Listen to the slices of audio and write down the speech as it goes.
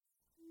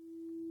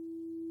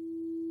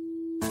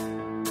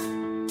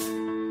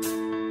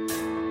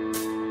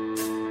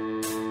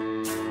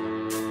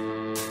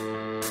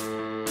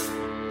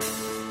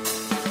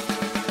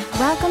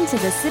Welcome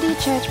to the City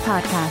Church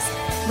Podcast.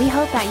 We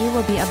hope that you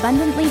will be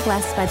abundantly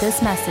blessed by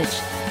this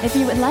message. If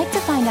you would like to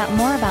find out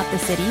more about the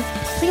city,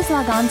 please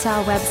log on to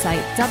our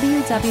website,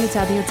 www.thecity.sg.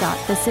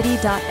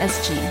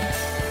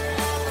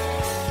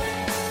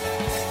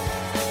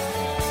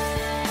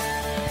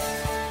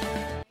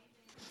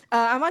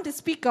 I want to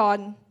speak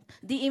on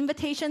the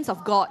invitations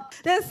of God.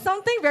 There's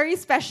something very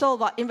special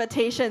about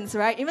invitations,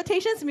 right?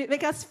 Invitations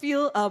make us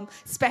feel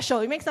special.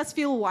 It makes us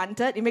feel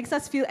wanted. It makes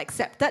us feel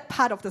accepted,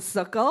 part of the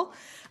circle.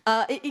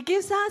 It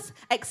gives us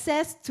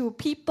access to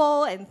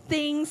people and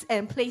things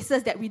and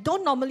places that we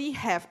don't normally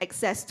have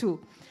access to.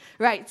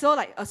 Right, so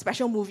like a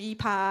special movie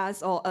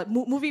pass or a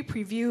movie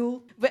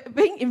preview.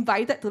 Being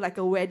invited to like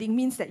a wedding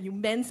means that you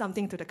meant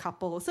something to the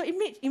couple. So it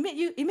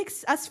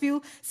makes us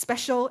feel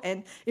special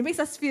and it makes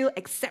us feel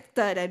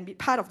accepted and be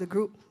part of the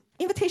group.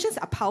 Invitations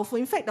are powerful.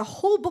 In fact, the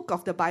whole book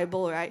of the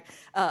Bible, right,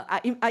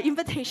 are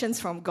invitations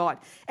from God.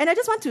 And I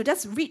just want to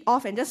read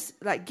off and just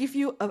like give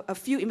you a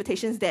few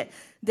invitations that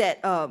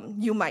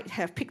you might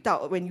have picked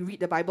out when you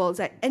read the Bible. It's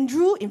like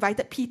Andrew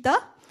invited Peter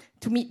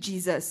to meet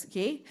Jesus,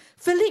 okay?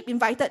 Philip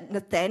invited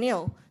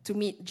Nathanael to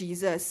meet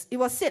Jesus. It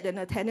was said that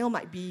Nathanael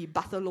might be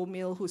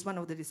Bartholomew, who's one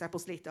of the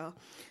disciples later.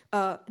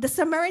 The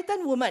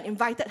Samaritan woman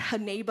invited her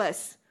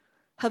neighbors,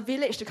 her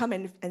village, to come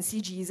and see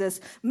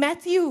Jesus.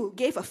 Matthew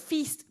gave a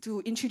feast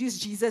to introduce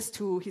Jesus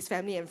to his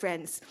family and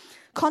friends.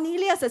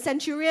 Cornelius, a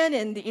centurion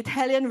in the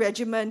Italian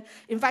regiment,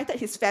 invited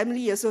his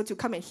family also to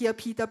come and hear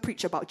Peter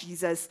preach about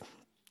Jesus.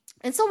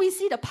 And so we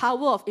see the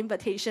power of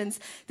invitations,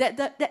 that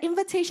the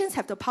invitations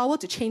have the power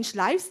to change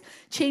lives,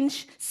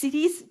 change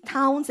cities,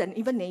 towns, and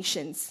even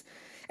nations.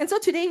 And so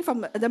today,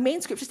 from the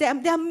main scriptures, there are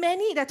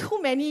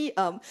too many.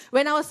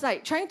 When I was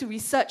like trying to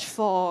research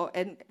for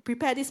and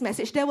prepare this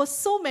message, there was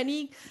so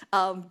many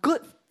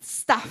good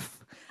stuff.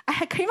 I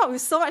had came up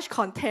with so much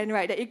content,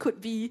 right, that it could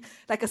be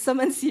like a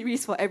sermon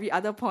series for every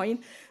other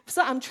point.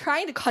 So I'm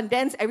trying to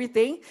condense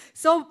everything.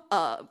 So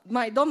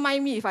don't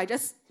mind me if I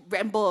just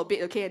ramble a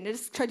bit, okay, and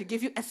just try to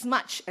give you as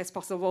much as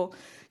possible.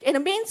 And the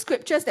main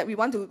scriptures that we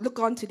want to look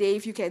on today,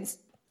 if you can,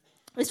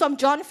 is from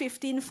John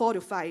 15,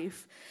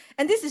 4-5.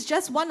 And this is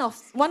just one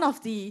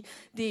of the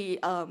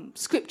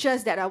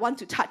scriptures that I want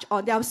to touch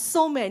on. There are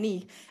so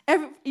many.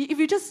 If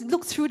you just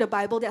look through the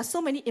Bible, there are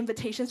so many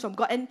invitations from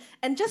God.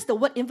 And just the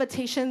word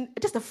invitation,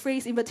 just the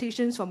phrase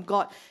invitations from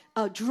God,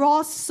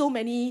 draws so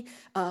many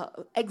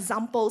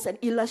examples and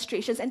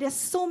illustrations. And there's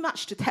so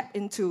much to tap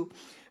into.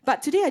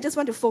 But today I just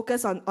want to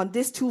focus on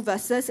these two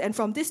verses. And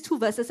from these two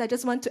verses, I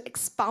just want to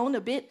expound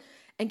a bit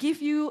and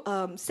give you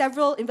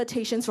several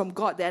invitations from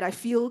God that I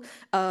feel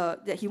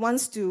that He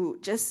wants to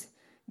just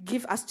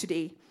give us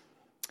today.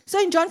 So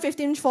in John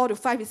 15,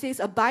 4-5, it says,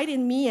 "Abide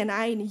in me and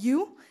I in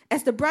you.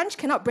 As the branch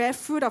cannot bear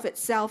fruit of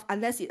itself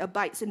unless it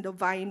abides in the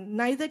vine,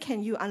 neither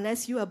can you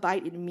unless you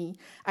abide in me.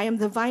 I am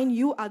the vine,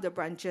 you are the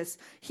branches.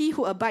 He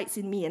who abides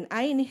in me and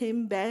I in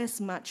him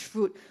bears much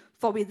fruit,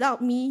 for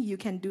without me you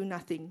can do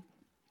nothing."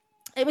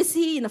 And we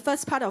see in the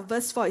first part of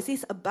verse 4, it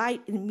says,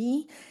 "Abide in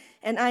me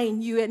and I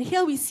in you." And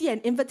here we see an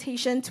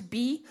invitation to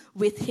be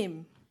with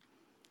Him,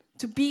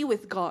 to be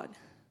with God.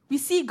 We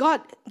see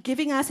God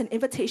giving us an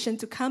invitation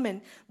to come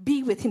and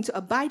be with Him, to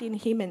abide in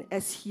Him and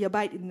as He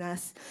abides in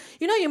us.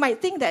 You know, you might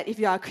think that if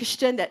you are a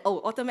Christian that,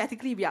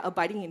 automatically we are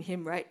abiding in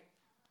Him, right?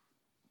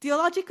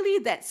 Theologically,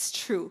 that's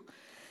true.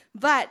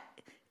 But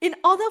in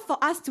order for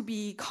us to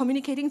be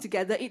communicating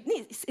together, it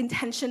needs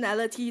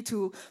intentionality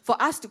for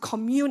us to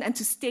commune and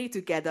to stay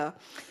together.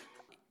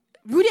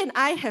 Rudy and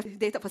I have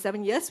dated for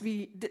 7 years.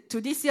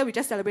 This year, we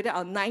just celebrated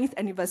our 9th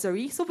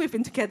anniversary. So we've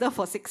been together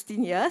for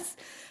 16 years.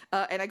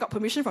 And I got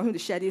permission from him to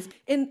share this.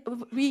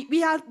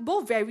 We are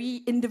both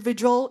very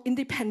individual,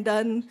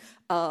 independent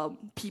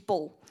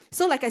people.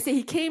 So like I said,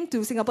 he came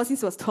to Singapore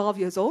since he was 12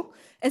 years old.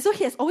 And so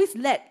he has always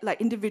led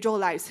like individual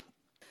lives.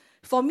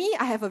 For me,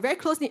 I have a very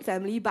close-knit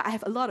family, but I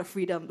have a lot of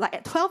freedom. Like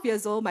at 12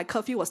 years old, my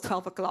curfew was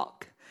 12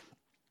 o'clock.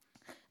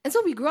 And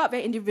so we grew up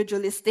very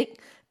individualistic,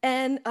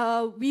 and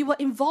we were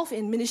involved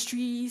in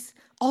ministries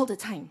all the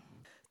time.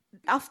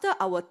 After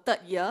our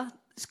 3rd year,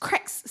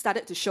 cracks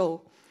started to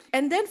show.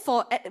 And then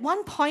at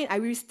one point,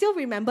 I still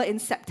remember in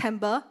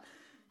September,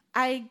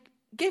 I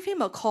gave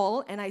him a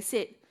call and I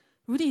said,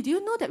 "Rudy, do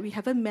you know that we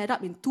haven't met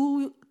up in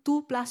 2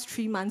 plus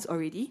 3 months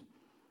already?"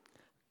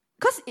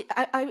 Because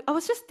I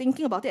was just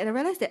thinking about it and I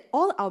realized that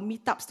all our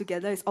meetups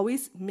together is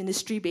always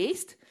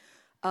ministry-based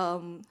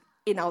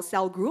in our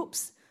cell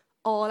groups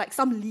or like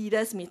some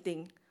leaders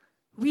meeting.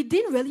 We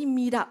didn't really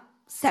meet up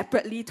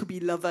separately to be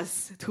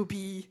lovers, to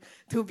be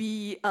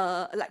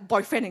like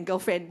boyfriend and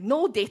girlfriend.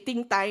 No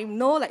dating time,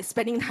 no like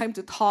spending time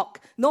to talk,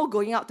 no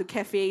going out to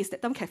cafes.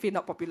 That time cafe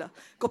not popular.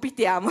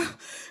 Kopitiam,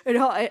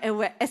 and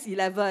we're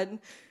S11.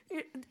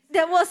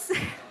 That was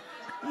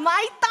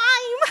my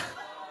time.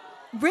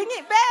 Bring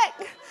it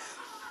back.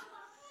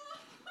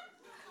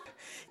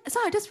 So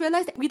I just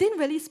realized that we didn't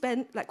really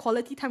spend like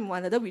quality time with one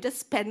another. We just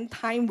spend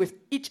time with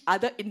each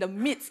other in the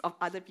midst of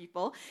other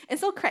people. And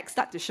so cracks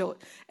start to show.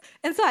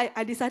 And so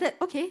I decided,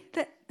 okay,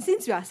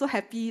 since we are so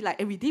happy,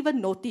 and we didn't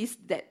even notice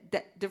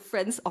that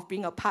difference of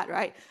being apart,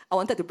 right? I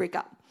wanted to break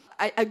up.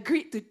 I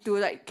agreed to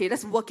like, okay,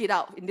 let's work it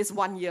out in this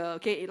 1 year,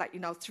 okay, like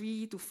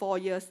 3 to 4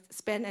 years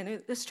span,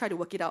 and let's try to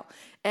work it out.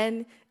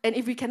 And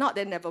if we cannot,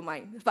 then never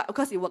mind. But of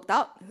course, it worked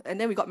out,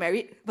 and then we got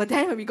married. But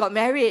then when we got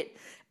married,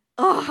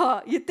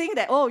 you think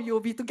that, you'll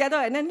be together,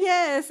 and then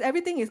yes,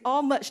 everything is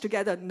all merged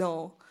together.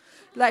 No.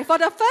 Like for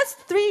the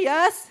first 3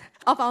 years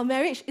of our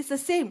marriage, it's the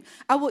same.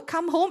 I would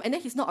come home and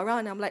then he's not around,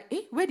 and I'm like,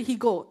 where did he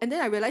go? And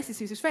then I realized he's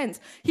with his friends.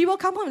 He will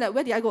come home like,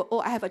 where did I go?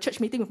 I have a church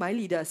meeting with my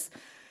leaders.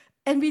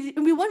 And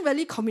we weren't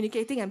really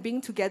communicating and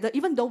being together,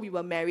 even though we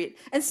were married.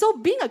 And so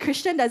being a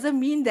Christian doesn't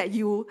mean that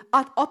you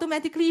are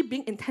automatically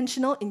being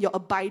intentional in your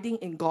abiding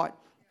in God.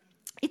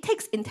 It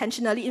takes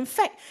intentionally. In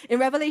fact, in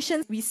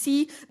Revelation, we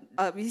see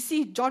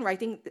John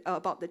writing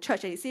about the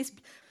church, and it says,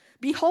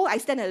 "Behold, I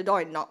stand at the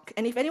door and knock.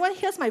 And if anyone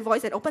hears my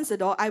voice and opens the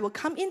door, I will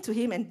come in to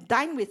him and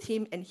dine with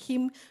him and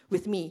him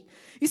with me."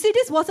 You see,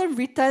 this wasn't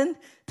written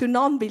to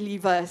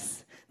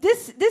non-believers.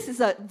 This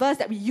is a verse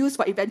that we use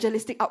for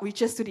evangelistic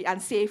outreaches to the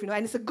unsaved,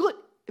 and it's a good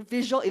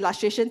visual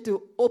illustration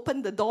to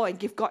open the door and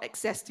give God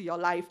access to your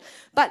life.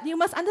 But you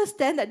must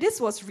understand that this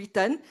was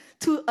written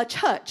to a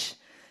church,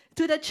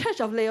 to the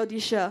church of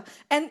Laodicea.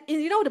 And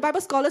the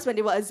Bible scholars, when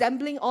they were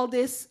assembling all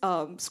these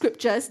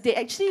scriptures, they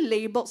actually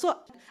labeled, so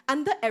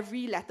under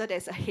every letter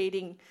there's a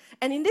heading.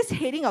 And in this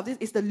heading of this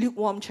is the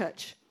lukewarm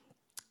church.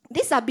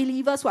 These are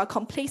believers who are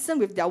complacent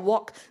with their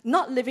walk,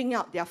 not living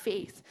out their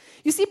faith.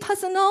 You see,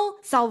 personal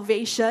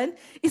salvation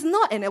is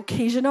not an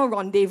occasional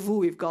rendezvous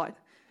with God.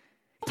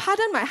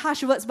 Pardon my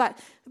harsh words, but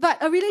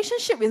a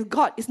relationship with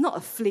God is not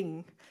a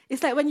fling.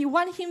 It's like when you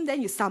want him,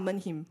 then you summon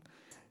him.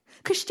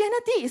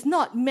 Christianity is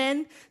not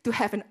meant to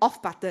have an off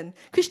button.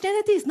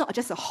 Christianity is not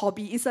just a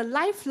hobby. It's a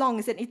lifelong,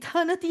 it's an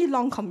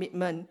eternity-long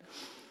commitment.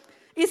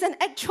 It's an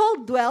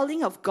actual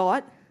dwelling of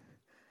God.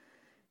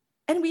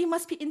 And we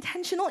must be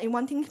intentional in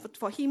wanting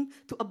for him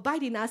to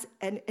abide in us,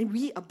 and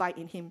we abide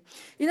in him.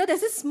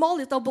 There's this small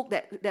little book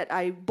that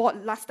I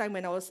bought last time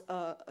when I was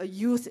a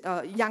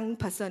young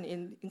person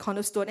in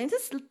Cornerstone. And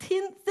this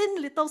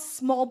thin little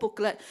small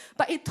booklet.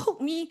 But it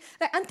took me,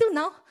 until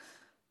now,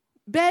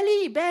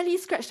 barely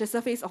scratched the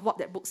surface of what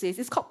that book says.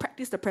 It's called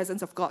Practice the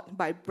Presence of God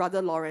by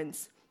Brother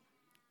Lawrence.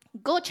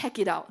 Go check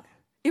it out.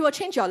 It will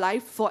change your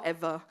life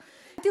forever.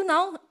 Until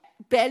now,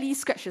 barely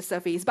scratched the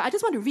surface, but I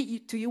just want to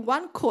read to you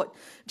one quote,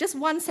 just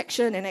one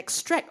section, an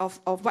extract of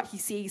what he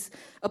says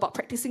about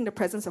practicing the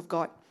presence of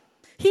God.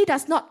 "He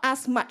does not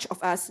ask much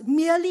of us,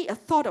 merely a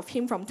thought of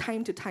him from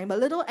time to time, a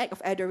little act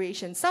of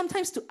adoration,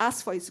 sometimes to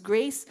ask for his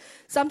grace,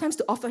 sometimes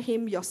to offer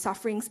him your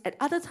sufferings, at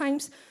other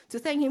times to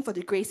thank him for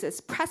the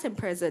graces, past and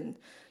present,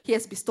 he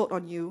has bestowed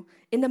on you.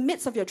 In the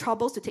midst of your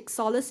troubles, to take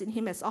solace in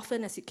him as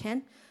often as you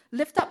can.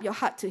 Lift up your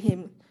heart to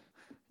him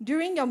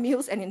during your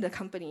meals and in the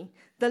company.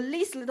 The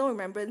least little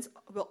remembrance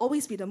will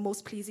always be the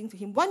most pleasing to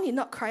him. One need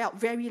not cry out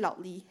very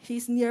loudly. He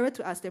is nearer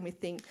to us than we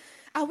think."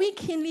 Are we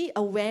keenly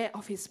aware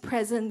of his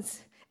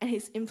presence and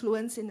his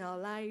influence in our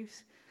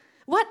lives?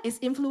 What is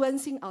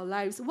influencing our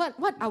lives?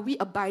 What are we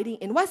abiding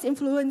in? What's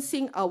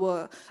influencing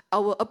our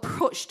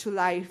approach to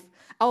life,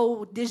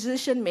 our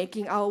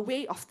decision-making, our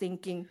way of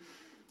thinking?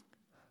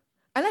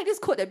 I like this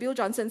quote that Bill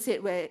Johnson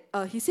said, where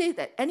he said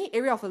that any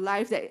area of a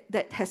life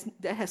that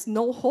has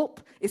no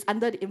hope is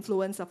under the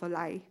influence of a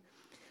lie.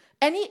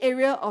 Any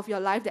area of your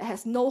life that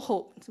has no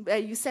hope, where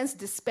you sense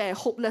despair,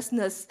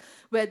 hopelessness,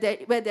 where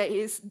there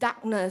is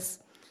darkness,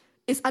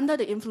 is under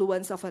the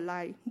influence of a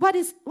lie. What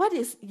is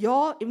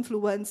your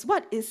influence?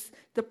 What is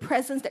the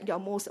presence that you're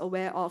most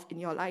aware of in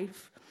your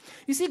life?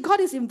 You see, God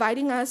is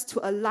inviting us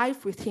to a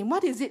life with him.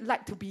 What is it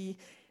like to be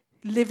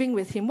living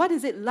with him? What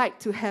is it like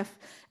to have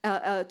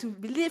to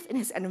live in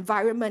his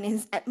environment, in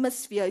his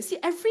atmosphere? You see,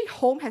 every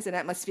home has an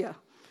atmosphere,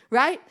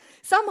 right?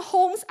 Some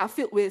homes are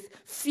filled with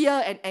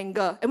fear and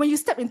anger, and when you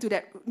step into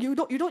that,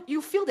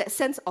 you feel that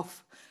sense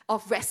of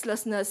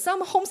restlessness.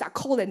 Some homes are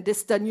cold and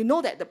distant. You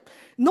know that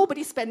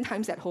nobody spends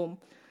time at home.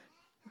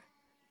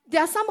 There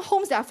are some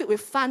homes that are filled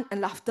with fun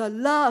and laughter,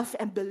 love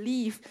and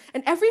belief.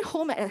 And every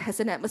home has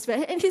an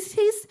atmosphere. And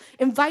he's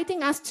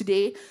inviting us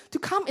today to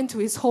come into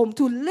his home,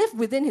 to live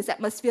within his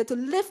atmosphere, to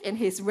live in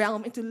his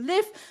realm, and to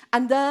live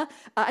under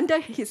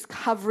his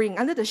covering,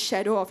 under the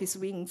shadow of his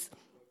wings.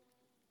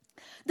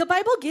 The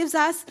Bible gives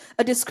us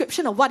a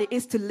description of what it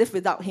is to live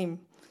without him.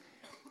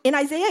 In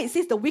Isaiah, it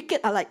says, "The wicked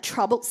are like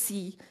troubled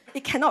sea.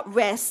 It cannot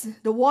rest.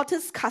 The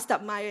waters cast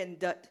up mire and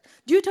dirt."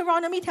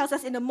 Deuteronomy tells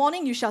us, "In the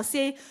morning you shall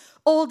say,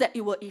 oh, that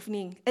it were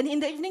evening. And in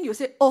the evening you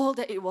say, oh,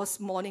 that it was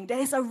morning." There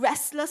is a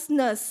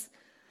restlessness.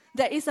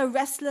 There is a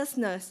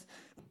restlessness.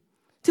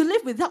 To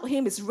live without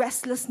him is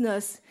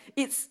restlessness.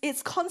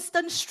 It's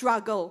constant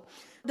struggle.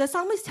 The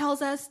psalmist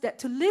tells us that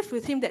to live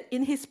with him, that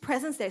in his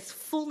presence there is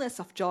fullness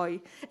of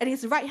joy, and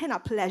his right hand are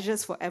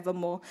pleasures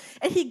forevermore.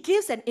 And he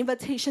gives an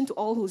invitation to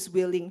all who's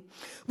willing.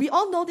 We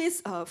all know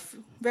this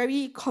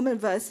very common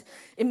verse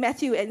in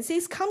Matthew, and it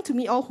says, "Come to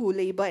me all who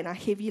labor and are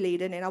heavy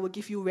laden, and I will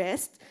give you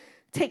rest.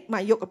 Take my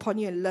yoke upon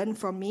you and learn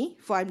from me,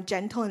 for I'm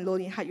gentle and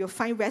lowly in heart. You'll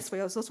find rest for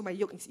your soul, so my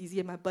yoke is easy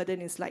and my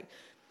burden is light."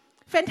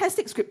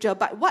 Fantastic scripture,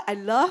 but what I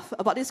love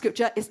about this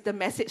scripture is the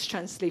Message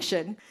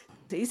translation.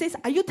 It says,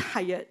 "Are you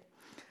tired?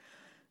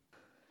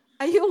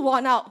 Are you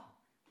worn out?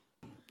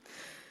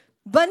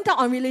 Burnt out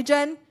on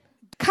religion?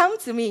 Come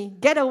to me,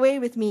 get away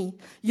with me.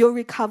 You'll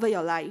recover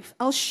your life.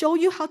 I'll show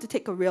you how to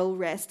take a real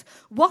rest.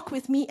 Walk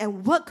with me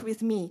and work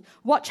with me.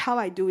 Watch how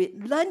I do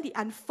it. Learn the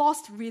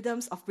unforced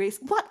rhythms of grace.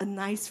 What a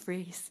nice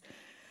phrase.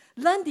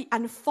 Learn the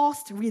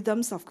unforced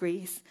rhythms of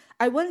grace.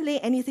 I won't lay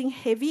anything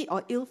heavy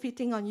or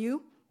ill-fitting on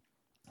you.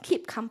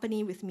 Keep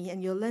company with me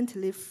and you'll learn to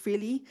live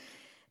freely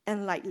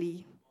and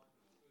lightly.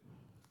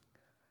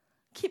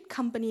 Keep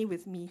company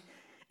with me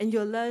and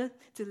you'll learn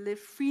to live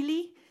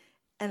freely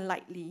and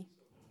lightly.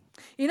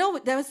 You know,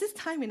 there was this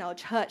time in our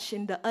church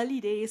in the early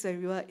days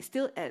when we were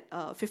still at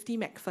 50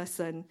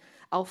 McPherson,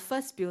 our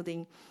first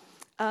building.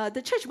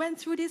 The church went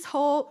through this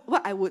whole,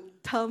 what I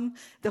would term,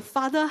 the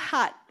father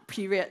heart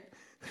period.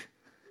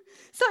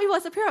 So it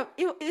was a period,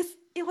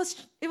 it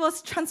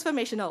was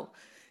transformational.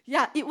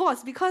 Yeah, it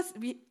was, because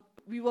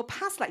we were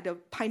past like the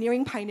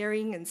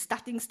pioneering and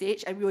starting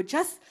stage, and we were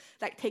just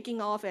like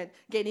taking off and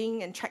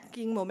gaining and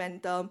tracking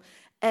momentum.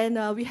 And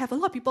we have a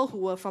lot of people who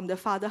were from the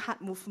Father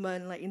Heart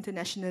movement, like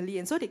internationally.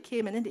 And so they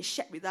came and then they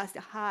shared with us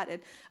their heart and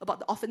about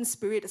the orphan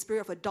spirit, the spirit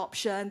of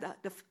adoption,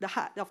 the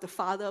heart of the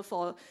father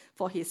for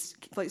his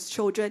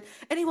children.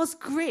 And it was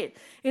great,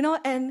 you know.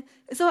 And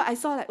so I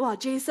saw like, wow,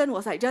 Jason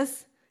was like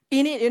just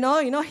in it, you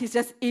know, he's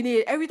just in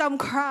it. Every time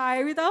cry,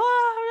 every time,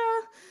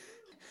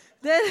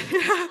 then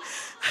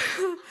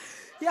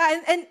yeah,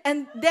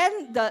 and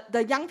then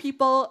the young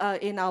people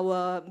in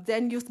our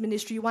then youth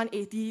ministry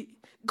 180,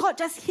 God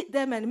just hit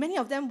them, and many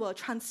of them were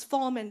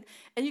transformed.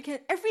 And you can,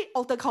 every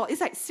altar call,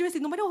 it's like, seriously,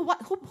 no matter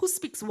what, who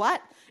speaks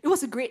what, it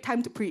was a great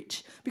time to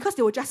preach, because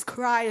they would just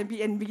cry and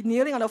be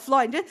kneeling on the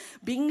floor and just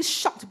being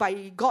shocked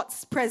by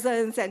God's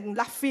presence and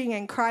laughing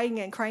and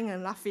crying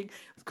and laughing.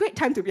 Great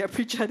time to be a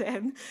preacher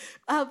then.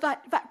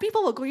 But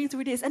people were going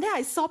through this. And then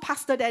I saw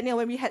Pastor Daniel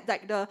when we had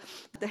like the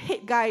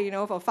head guy, you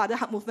know, for Father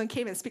Heart Movement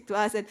came and speak to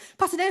us. And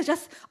Pastor Daniel was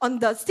just on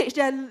the stage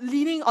there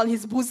leaning on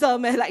his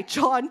bosom and like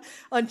John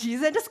on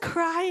Jesus and just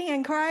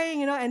crying,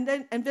 you know, and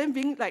then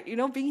being like, you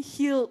know, being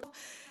healed.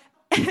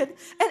 And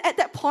at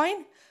that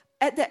point,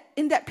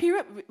 in that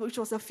period, which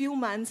was a few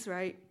months,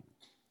 right,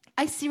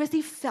 I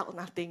seriously felt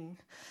nothing.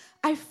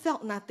 I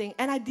felt nothing,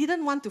 and I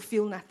didn't want to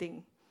feel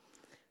nothing.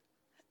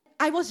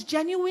 I was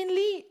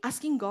genuinely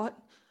asking God,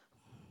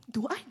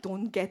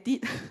 don't get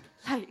it?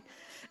 Like,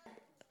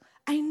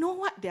 I know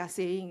what they are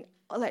saying.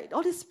 Like,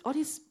 all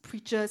these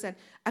preachers, and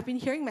I've been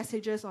hearing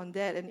messages on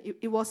that, and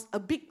it was a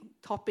big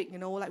topic, you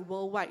know, like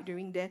worldwide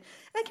during that. And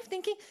I keep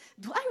thinking,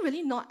 do I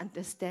really not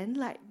understand?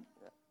 Like,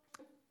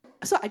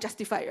 so I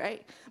justify,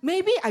 right?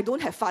 Maybe I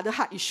don't have father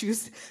heart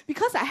issues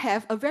because I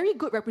have a very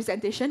good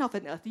representation of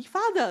an earthly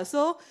father.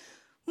 So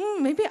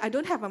maybe I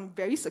don't have, I'm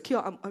very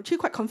secure, I'm actually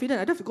quite confident,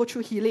 I don't have to go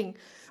through healing.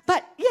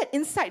 But yet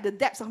inside the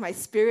depths of my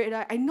spirit,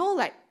 I know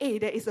like, hey,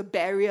 there is a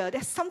barrier.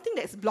 There's something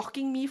that's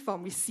blocking me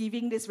from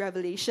receiving this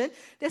revelation.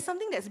 There's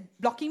something that's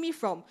blocking me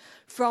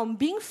from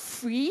being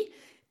free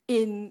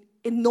in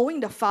knowing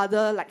the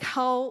Father, like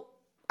how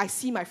I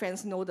see my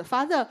friends know the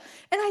Father.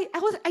 And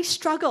I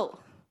struggled.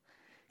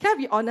 Can I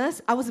be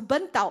honest? I was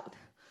burnt out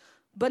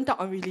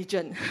on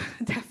religion.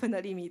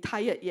 Definitely me.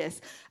 Tired,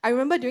 yes. I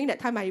remember during that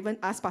time, I even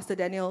asked Pastor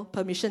Daniel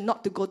permission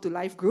not to go to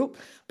life group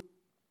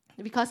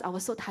because I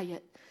was so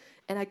tired.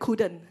 And I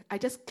couldn't. I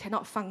just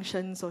cannot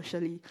function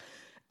socially.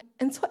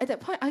 And so at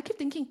that point, I kept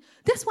thinking,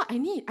 that's what I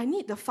need. I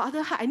need the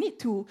Father heart. I need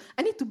to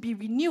be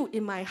renewed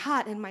in my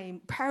heart and my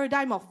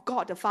paradigm of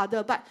God the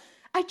Father. But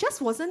I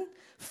just wasn't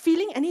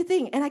feeling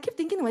anything. And I kept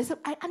thinking to myself,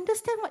 I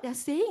understand what they're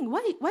saying.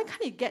 Why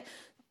can't it get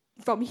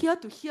from here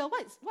to here?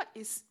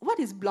 What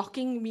is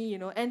blocking me, you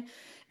know? And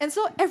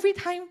so every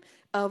time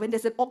when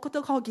there's an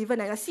altar call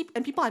given and I see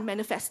and people are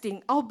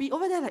manifesting, I'll be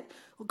over there like,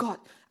 oh God,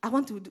 I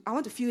want to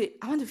feel it.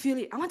 I want to feel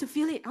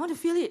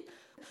it.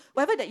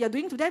 Whatever that you're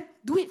doing to them,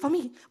 do it for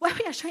me.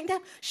 Whatever you're showing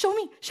them, show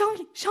me.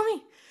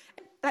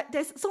 Like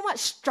there's so much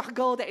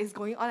struggle that is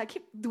going on. I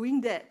keep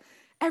doing that.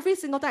 Every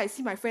single time I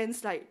see my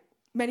friends like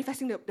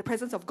manifesting the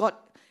presence of God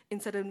in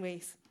certain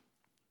ways.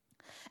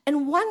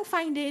 And one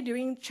fine day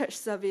during church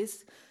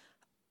service,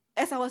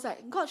 as I was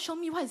like, God, show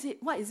me what is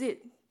it?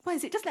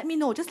 Just let me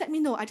know.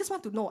 I just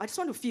want to know. I just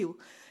want to feel.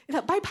 It's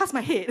like bypass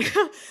my head.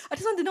 I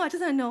just want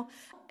to know.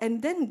 And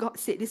then God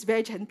said this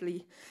very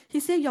gently. He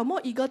said, you're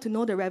more eager to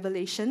know the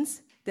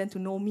revelations than to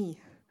know me.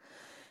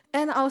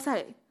 And I was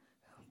like,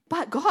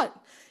 but God,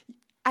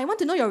 I want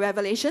to know your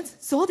revelations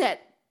so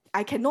that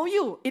I can know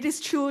you. It is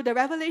through the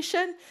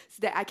revelation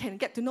that I can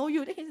get to know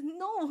you. Then he said,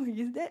 no,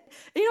 is that?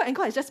 And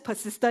God is just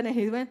persistent. And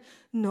he went,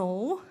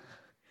 no.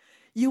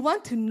 You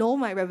want to know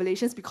my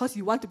revelations because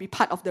you want to be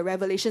part of the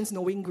revelations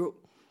knowing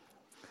group.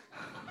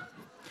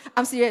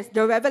 I'm serious,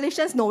 the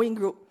revelations knowing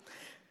group.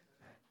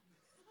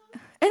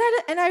 And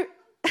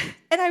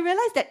I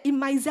realized that in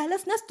my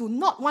zealousness to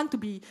not want to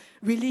be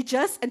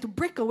religious and to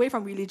break away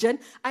from religion,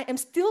 I am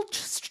still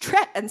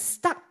trapped and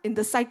stuck in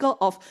the cycle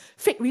of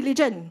fake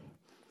religion,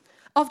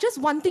 of just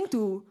wanting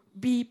to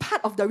be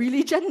part of the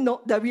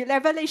the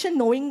revelation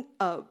knowing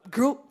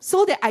group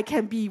so that I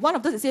can be one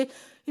of those that say,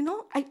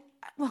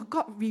 well,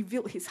 God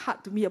revealed his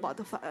heart to me about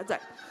the Father.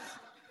 Like,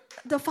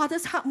 the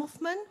Father's Heart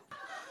movement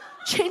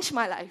changed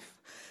my life.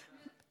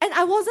 And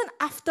I wasn't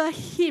after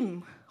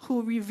him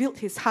who revealed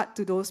his heart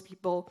to those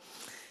people.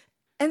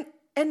 And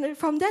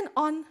from then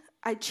on,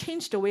 I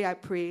changed the way I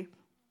pray.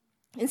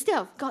 Instead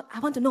of, God, I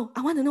want to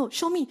know,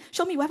 show me,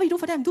 whatever you do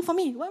for them, do for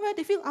me, whatever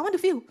they feel, I want to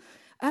feel.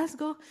 I just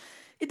go,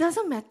 it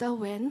doesn't matter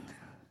when,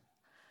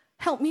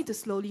 help me to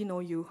slowly know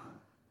you.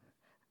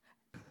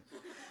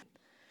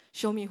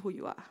 Show me who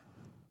you are.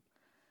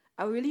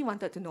 I really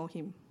wanted to know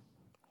him.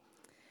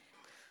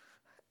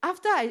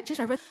 After I changed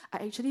my prayer,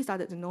 I actually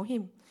started to know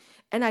him.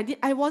 And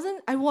I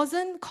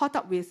wasn't caught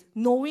up with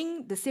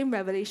knowing the same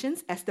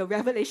revelations as the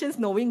Revelations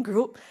knowing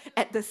group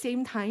at the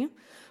same time.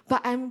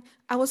 But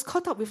I was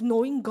caught up with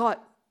knowing God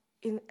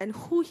and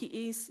who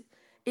he is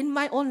in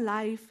my own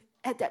life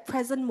at that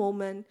present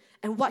moment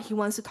and what he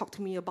wants to talk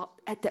to me about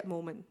at that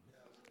moment.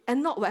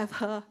 And not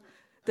whatever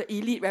the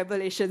elite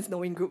Revelations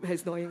knowing group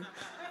has knowing.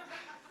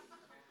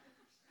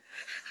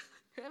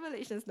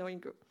 Revelations knowing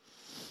group.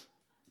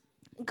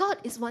 God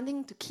is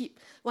wanting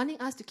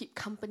us to keep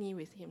company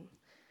with him.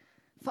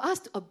 For us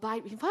to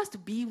abide with him, for us to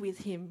be with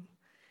him.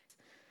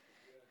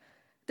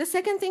 The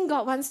second thing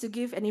God wants to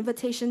give an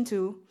invitation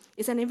to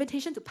is an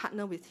invitation to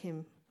partner with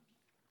him.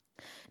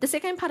 The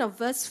second part of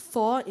verse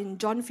 4 in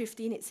John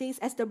 15, it says,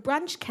 as the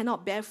branch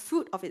cannot bear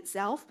fruit of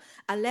itself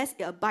unless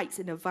it abides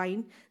in the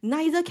vine,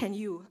 neither can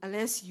you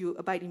unless you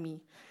abide in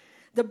me.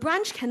 The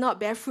branch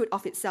cannot bear fruit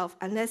of itself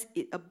unless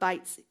it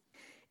abides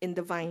in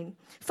the vine.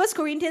 1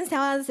 Corinthians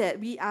tells us that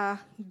we are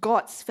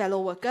God's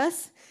fellow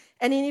workers.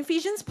 And in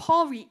Ephesians,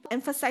 Paul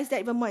emphasized that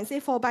even more and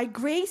said, for by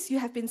grace you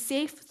have been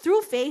saved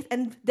through faith,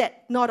 and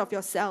that not of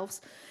yourselves.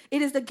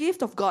 It is the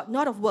gift of God,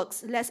 not of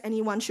works, lest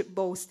anyone should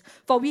boast.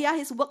 For we are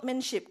his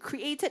workmanship,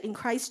 created in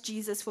Christ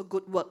Jesus for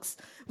good works,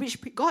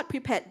 which God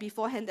prepared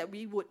beforehand that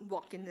we would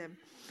walk in them.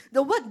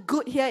 The word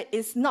good here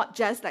is not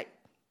just like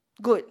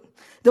good.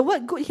 The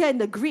word good here in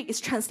the Greek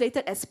is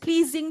translated as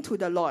pleasing to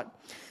the Lord.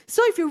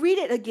 So if you read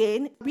it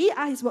again, we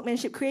are his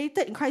workmanship,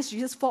 created in Christ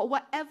Jesus for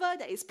whatever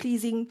that is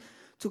pleasing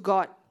to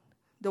God.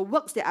 The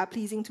works that are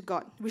pleasing to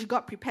God, which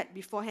God prepared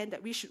beforehand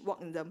that we should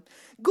walk in them.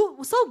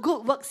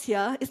 Good works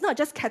here is not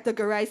just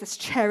categorized as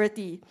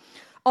charity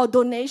or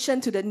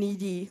donation to the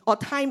needy or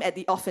time at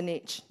the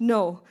orphanage.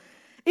 No,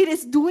 it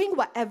is doing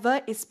whatever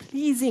is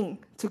pleasing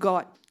to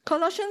God.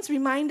 Colossians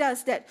remind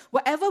us that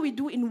whatever we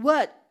do in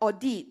word or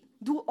deed,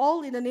 do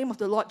all in the name of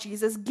the Lord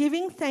Jesus,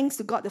 giving thanks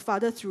to God the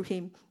Father through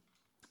him.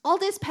 All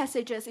these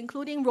passages,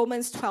 including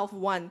Romans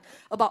 12:1,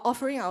 about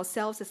offering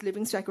ourselves as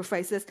living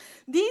sacrifices,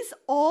 these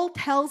all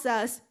tells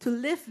us to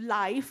live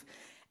life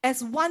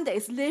as one that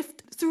is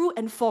lived through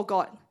and for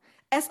God.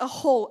 As a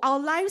whole, our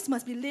lives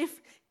must be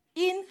lived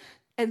in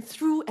and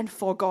through and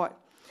for God.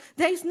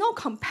 There is no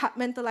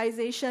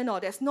compartmentalization or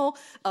there's no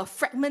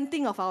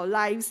fragmenting of our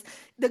lives.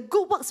 The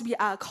good works we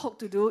are called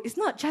to do is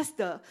not just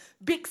the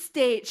big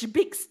stage,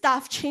 big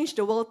stuff, change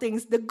the world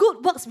things. The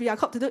good works we are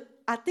called to do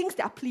are things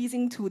that are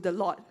pleasing to the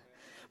Lord.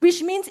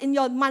 Which means in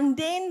your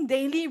mundane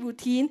daily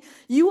routine,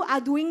 you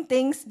are doing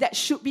things that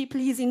should be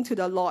pleasing to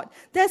the Lord.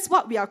 That's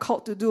what we are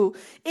called to do.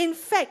 In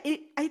fact,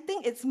 I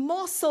think it's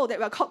more so that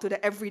we are called to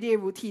the everyday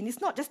routine.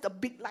 It's not just the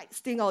big lights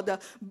thing or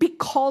the big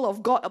call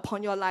of God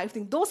upon your life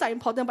thing. Those are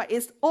important, but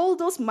it's all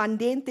those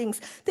mundane things.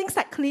 Things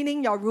like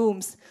cleaning your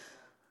rooms,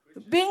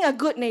 being a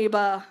good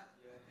neighbor,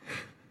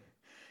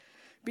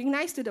 being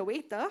nice to the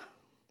waiter,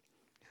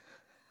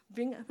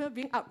 being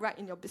upright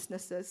in your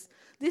businesses.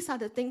 These are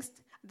the things.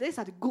 These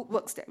are the good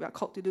works that we are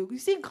called to do. You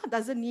see, God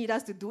doesn't need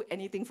us to do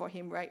anything for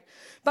him, right?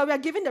 But we are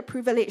given the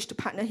privilege to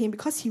partner him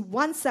because he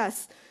wants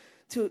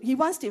to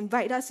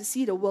invite us to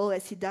see the world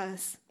as he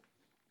does.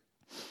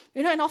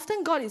 You know, and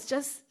often God is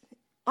just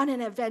on an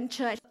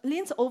adventure,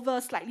 leans over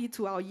slightly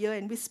to our ear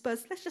and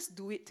whispers, let's just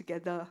do it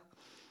together.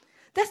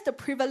 That's the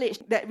privilege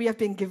that we have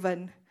been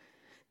given.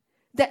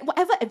 That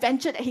whatever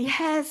adventure that he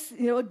has,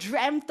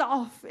 dreamt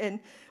of and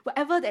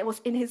whatever that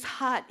was in his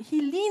heart,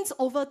 he leans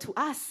over to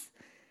us.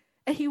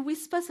 And he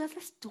whispers us,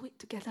 let's do it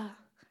together.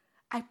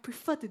 I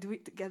prefer to do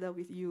it together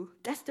with you.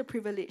 That's the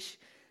privilege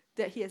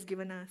that he has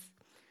given us.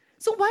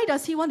 So why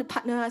does he want to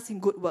partner us in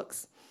good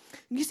works?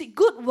 You see,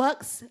 good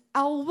works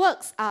are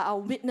our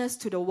witness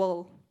to the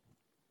world.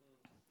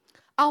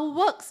 Our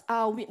works are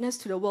our witness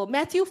to the world.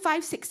 Matthew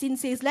 5:16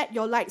 says, let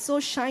your light so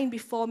shine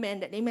before men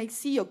that they may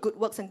see your good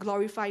works and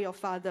glorify your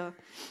Father.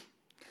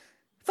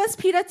 1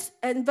 Peter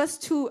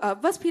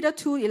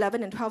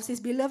 2:11 and 12 says,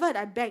 beloved,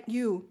 I beg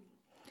you.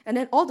 And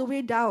then all the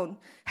way down,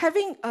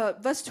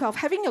 verse 12,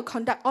 having your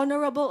conduct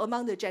honorable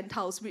among the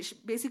Gentiles, which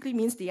basically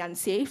means the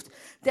unsaved,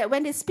 that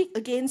when they speak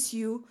against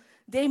you,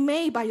 they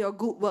may, by your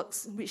good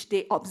works, which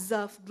they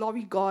observe,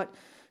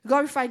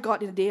 glorify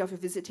God in the day of your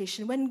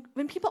visitation.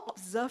 When people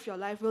observe your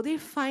life, will they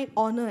find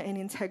honor and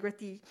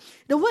integrity?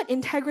 The word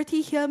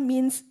integrity here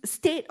means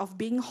state of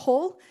being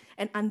whole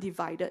and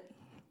undivided.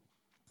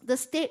 The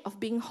state of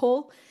being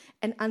whole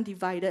and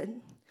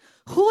undivided.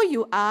 Who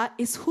you are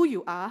is who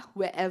you are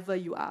wherever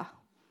you are.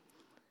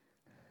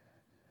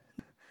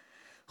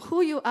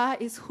 Who you are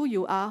is who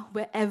you are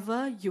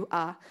wherever you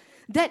are.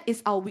 That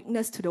is our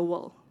witness to the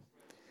world.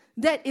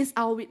 That is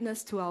our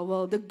witness to our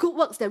world. The good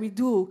works that we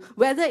do,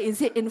 whether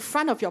is it in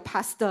front of your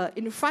pastor,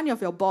 in front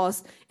of your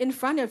boss, in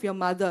front of your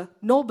mother,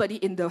 nobody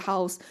in the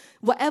house,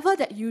 whatever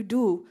that you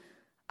do,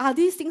 are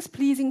these things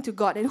pleasing to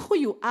God? And who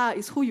you are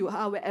is who you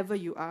are wherever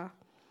you are.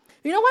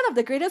 You know, one of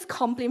the greatest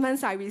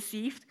compliments I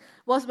received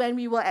was when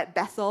we were at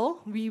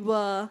Bethel.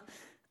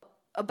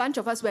 A bunch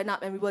of us went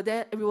up and we were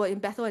there, and we were in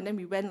Bethel, and then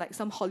we went like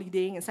some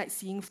holidaying and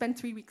sightseeing,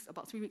 spent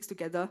about 3 weeks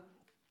together.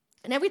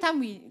 And every time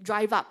we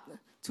drive up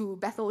to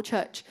Bethel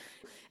Church,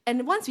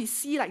 and once we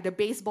see like the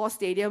baseball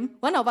stadium,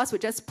 one of us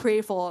would just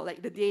pray for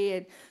like the day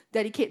and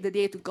dedicate the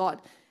day to God.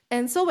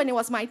 And so when it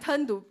was my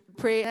turn to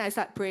pray, and I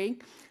started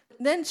praying,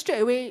 then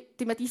straight away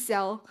Timothy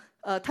Sell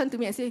turned to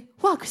me and said,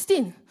 "Wow,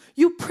 Christine,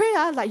 you pray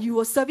like you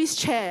were service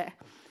chair."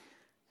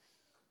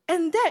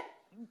 And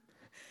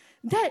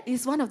that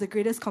is one of the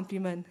greatest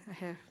compliments I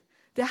have.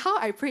 That how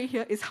I pray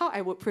here is how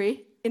I would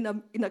pray in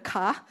a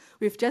car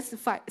with just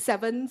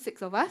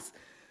 6 of us.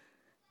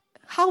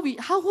 How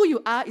who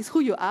you are is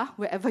who you are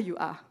wherever you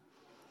are.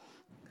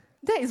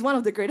 That is one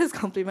of the greatest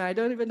compliments. I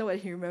don't even know what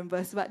he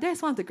remembers, but that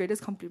is one of the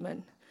greatest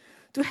compliments.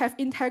 To have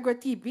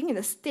integrity, being in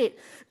the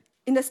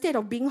state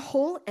of being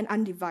whole and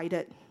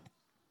undivided.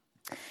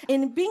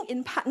 In being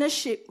in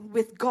partnership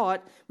with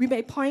God, we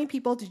may point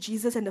people to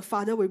Jesus and the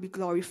Father will be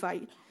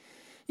glorified.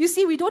 You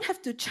see, we don't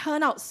have to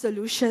churn out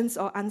solutions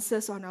or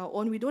answers on our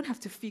own. We don't have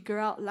to figure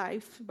out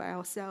life by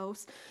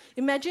ourselves.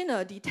 Imagine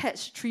a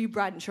detached tree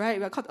branch, right?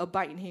 We are called a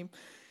bite in him.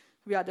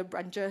 We are the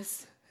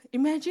branches.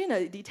 Imagine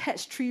a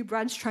detached tree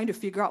branch trying to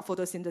figure out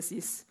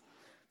photosynthesis.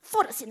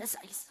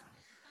 Photosynthesize.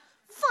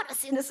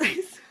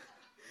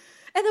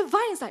 And the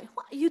vine is like,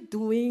 "What are you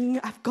doing?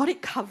 I've got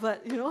it covered."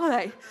 You know,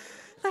 like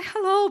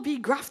hello, be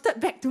grafted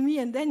back to me,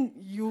 and then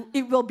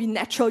it will be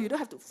natural. You don't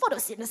have to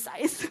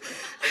photosynthesize.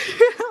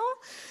 You know?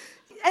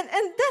 And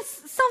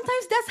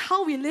sometimes that's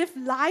how we live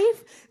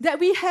life, that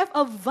we have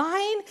a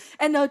vine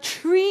and a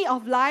tree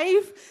of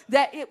life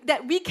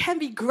that we can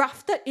be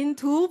grafted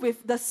into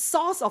with the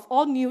source of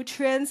all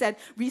nutrients and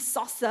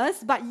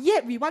resources, but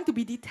yet we want to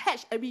be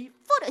detached and be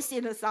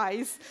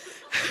photosynthesized.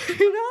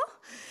 You know?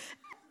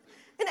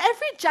 In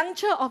every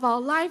juncture of our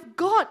life,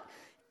 God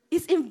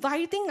is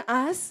inviting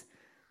us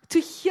to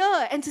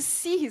hear and to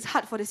see his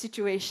heart for the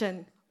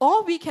situation.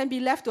 Or we can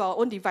be left to our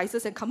own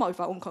devices and come up with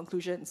our own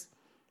conclusions.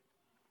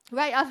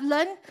 Right, I've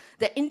learned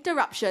that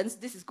interruptions,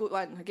 this is a good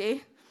one,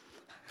 okay?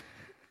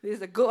 This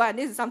is a good one.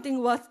 This is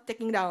something worth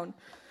taking down.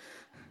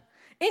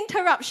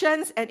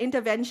 Interruptions and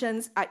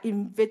interventions are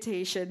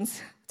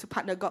invitations to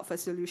partner God for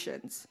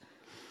solutions.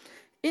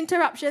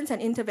 Interruptions and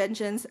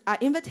interventions are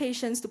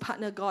invitations to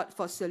partner God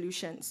for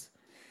solutions.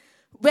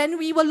 When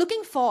we were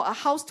looking for a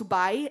house to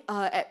buy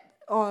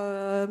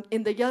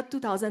in the year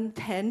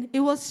 2010, it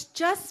was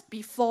just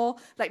before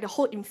like the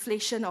whole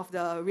inflation of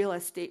the real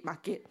estate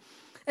market.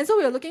 And so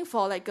we were looking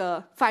for like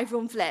a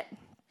 5-room flat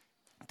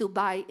to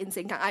buy in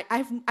Sengkang.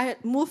 I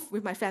had moved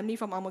with my family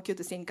from Ang Mo Kio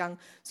to Sengkang,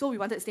 so we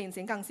wanted to stay in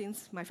Sengkang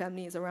since my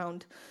family is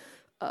around,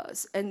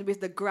 and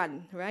with the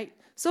grant, right?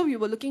 So we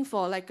were looking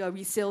for like a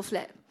resale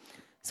flat.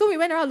 So we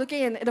went around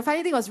looking, and the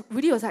funny thing was,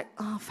 Rudy was like,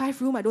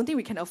 5-room, I don't think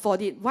we can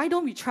afford it. Why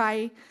don't we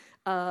try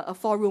a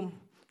 4-room?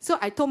 So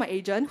I told my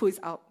agent, who is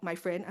my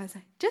friend, I was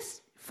like,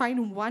 just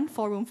find one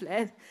 4-room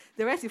flat.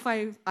 The rest you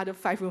find other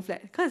 5-room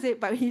flat.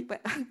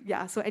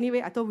 Yeah. So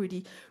anyway, I told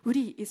Rudy,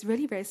 it's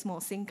really very small,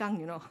 Sengkang,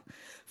 you know.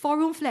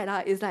 4-room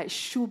flat is like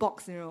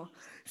shoebox, you know.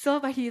 So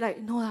but he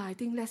like, no, I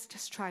think let's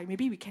just try.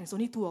 Maybe we can. It's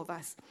only 2 of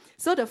us.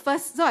 So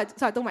I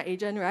told my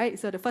agent, right.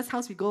 So the first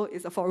house we go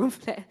is a 4-room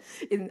flat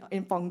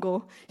in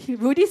Punggol.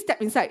 Rudy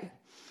stepped inside.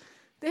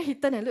 Then he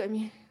turned and looked at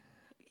me.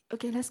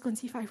 Okay, let's go and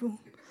see 5-room.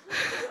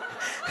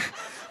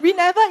 We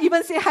never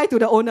even say hi to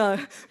the owner.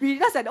 We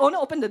just the owner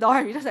opened the door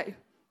and we just like,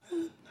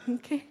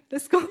 okay,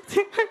 let's go.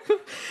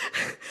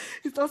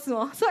 It's so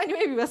small. So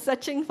anyway, we were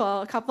searching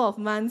for a couple of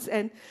months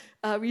and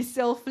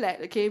resale flat.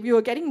 Okay, we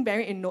were getting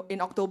married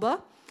in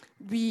October.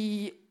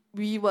 We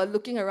were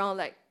looking around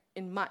like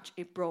in March,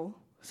 April.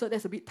 So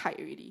that's a bit tight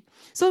already.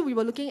 So we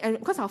were looking, and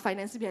because our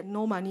finances, we had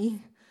no money.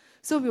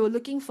 So we were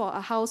looking for a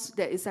house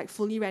that is like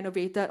fully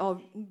renovated or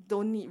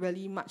don't need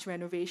really much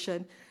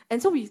renovation.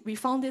 And so we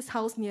found this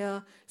house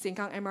near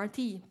Sengkang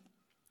MRT.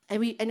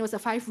 And it was a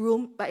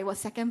 5-room, but it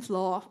was 2nd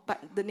floor,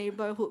 but the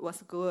neighborhood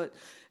was good.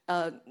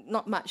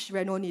 Not much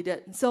reno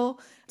needed. So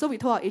we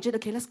told our agent,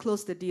 okay, let's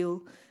close the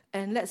deal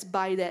and let's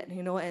buy that,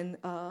 you know, and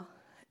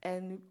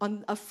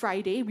on a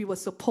Friday, we were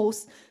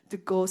supposed to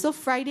go. So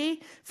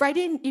Friday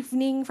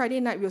evening,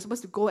 Friday night, we were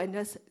supposed to go and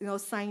just, you know,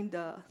 sign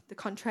the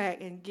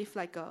contract and give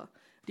like a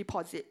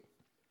deposit.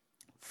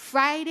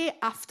 Friday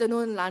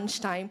afternoon,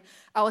 lunchtime,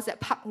 I was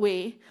at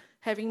Parkway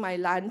having my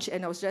lunch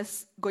and I was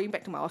just going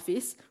back to my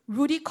office.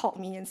 Rudy called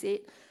me and said,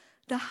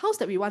 the house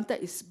that we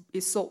wanted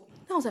is sold.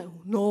 And I was like,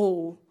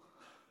 no.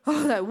 I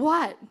was like,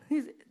 what?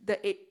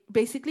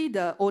 Basically,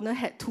 the owner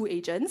had 2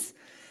 agents.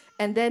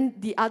 And then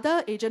the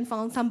other agent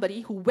found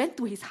somebody who went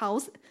to his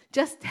house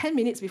just 10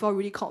 minutes before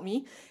Rudy called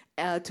me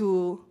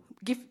to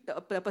give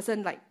the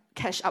person like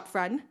cash up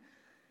front.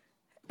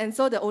 And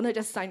so the owner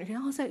just signed with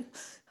him. I was like,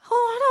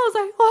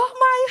 oh,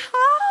 my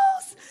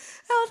house.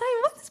 I was like,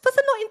 what's this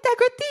person no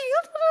integrity?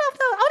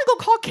 I want to go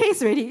call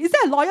case already. Is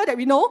there a lawyer that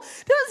we know?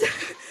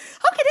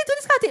 How can they do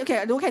this kind of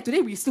thing? Okay,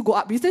 today we still go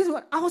up.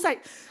 I was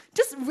like,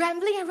 just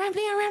rambling. I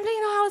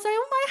was like,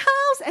 oh, my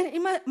house. And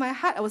in my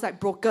heart, I was like,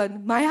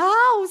 broken. My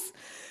house.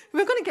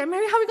 We're going to get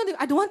married. How are we going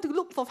to? I don't want to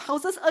look for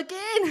houses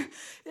again.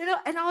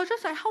 And I was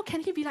just like, how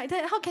can he be like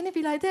that? How can he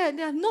be like that?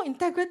 There's no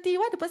integrity.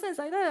 Why the person is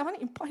like that? I want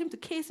to import him to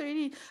case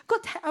already.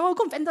 I will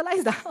go and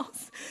vandalize the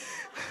house.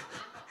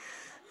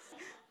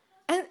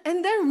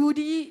 And then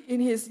Rudy,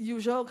 in his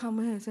usual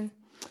comment, said,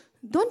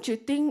 don't you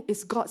think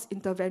it's God's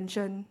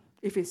intervention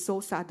if it's so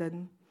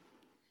sudden?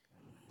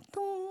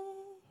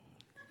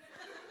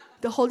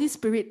 The Holy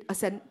Spirit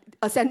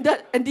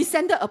ascended and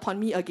descended upon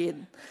me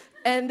again.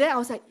 And then I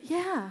was like,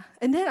 yeah.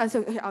 And then I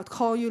said, okay, I'll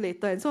call you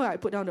later. And so I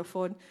put down the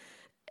phone.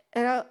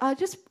 And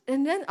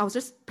then I was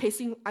just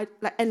pacing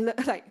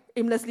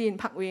aimlessly in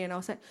Parkway. And I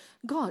was like,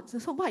 God,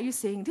 so what are you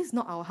saying? This is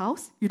not our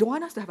house. You don't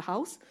want us to have a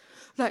house?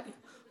 Like,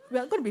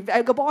 we're going to be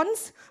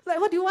vagabonds? Like,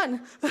 what do you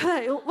want?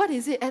 Like, what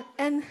is it?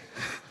 And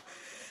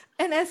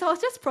as I was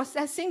just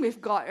processing with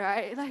God,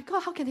 right? Like,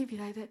 God, how can he be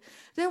like that?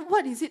 Then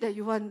what is it that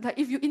you want? Like,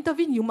 if you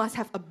intervene, you must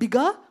have a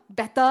bigger,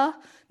 better,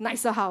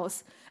 nicer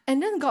house.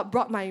 And then God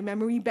brought my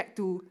memory back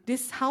to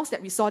this house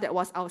that we saw that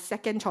was our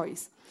second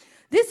choice.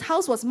 This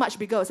house was much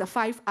bigger. It was a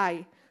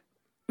 5i,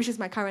 which is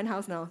my current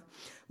house now.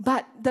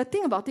 But the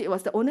thing about it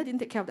was the owner didn't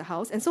take care of the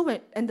house. And so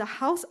the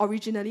house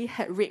originally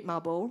had red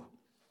marble.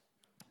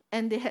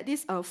 And they had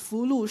this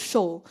Fulu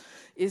show.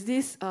 Is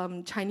this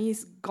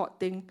Chinese god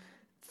thing.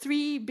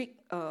 3 big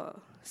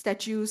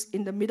statues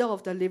in the middle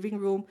of the living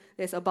room.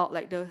 There's about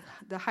like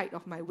the height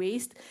of my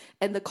waist.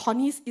 And the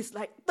cornice is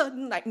like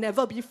turned like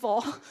never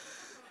before.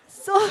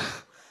 So,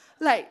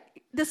 like,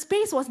 the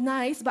space was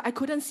nice, but I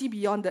couldn't see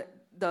beyond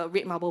the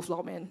red marble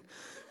floor, man.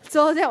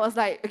 So that was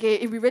like, okay,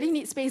 if we really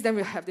need space, then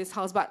we'll have this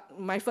house. But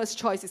my first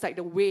choice is like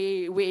the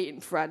way, way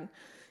in front.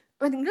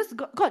 And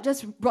God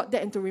just brought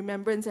that into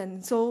remembrance.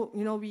 And so,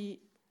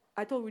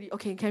 I told Rudy,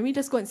 okay, can we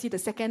just go and see the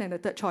second and the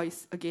third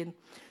choice again?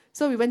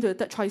 So we went to the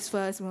third choice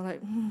first. And we were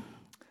like,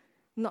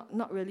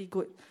 not really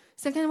good.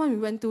 Second one we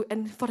went to,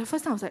 and for the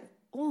first time, I was like,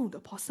 oh, the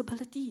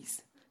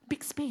possibilities.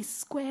 Big space,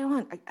 square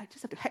one. I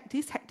just have to hack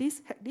this,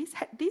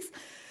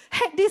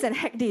 and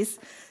hack this.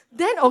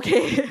 Then,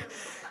 okay,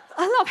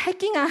 a lot of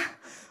hacking.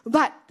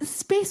 But the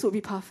space would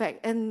be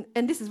perfect. And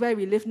this is where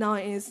we live now.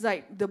 And it's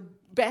like the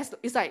best.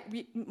 It's like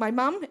my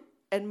mom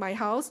and my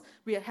house,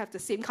 we have the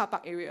same car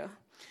park area.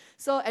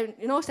 So, and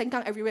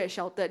Sengkang everywhere is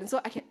sheltered. And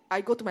so I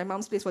go to my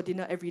mom's place for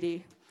dinner every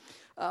day.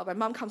 My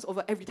mom comes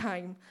over every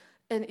time.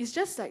 And it's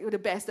just like the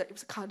best.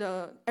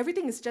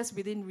 Everything is just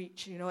within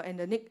reach, And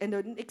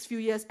the next few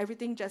years,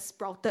 everything just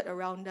sprouted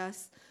around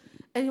us.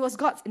 And it was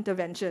God's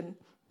intervention.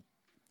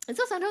 And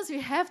so sometimes we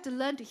have to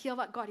learn to hear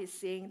what God is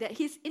saying, that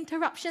his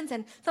interruptions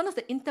and sometimes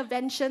the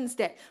interventions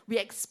that we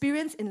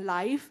experience in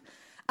life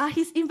are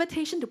his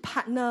invitation to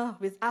partner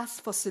with us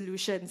for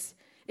solutions.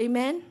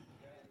 Amen?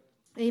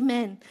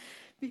 Amen.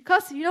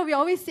 Because, we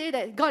always say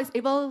that God is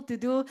able to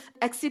do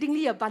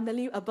exceedingly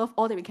abundantly above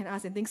all that we can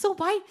ask and think. So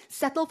why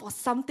settle for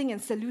something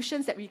and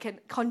solutions that we can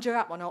conjure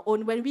up on our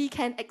own when we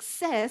can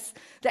access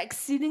the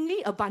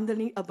exceedingly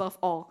abundantly above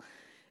all?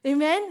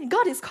 Amen?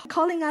 God is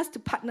calling us to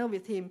partner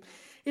with him.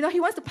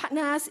 He wants to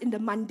partner us in the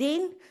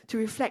mundane to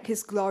reflect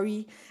his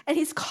glory. And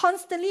he's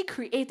constantly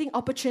creating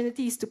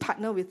opportunities to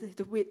partner with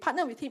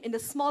him in the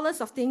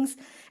smallest of things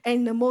and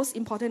in the most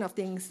important of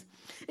things.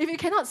 If you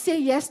cannot say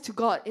yes to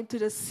God into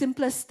the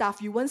simplest stuff,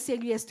 you won't say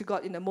yes to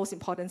God in the most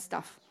important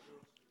stuff.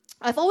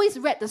 I've always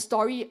read the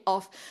story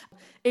of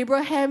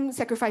Abraham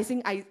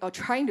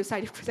trying to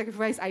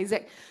sacrifice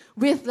Isaac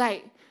with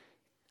like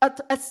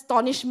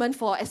astonishment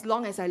for as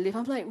long as I live.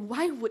 I'm like,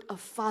 why would a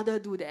father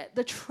do that?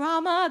 The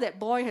trauma that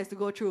boy has to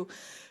go through.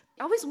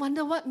 I always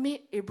wonder what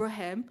made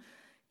Abraham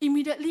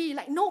immediately,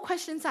 like no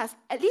questions asked,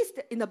 at least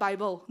in the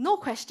Bible, no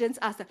questions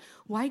asked. Like,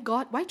 why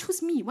God? Why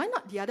choose me? Why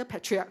not the other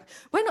patriarch?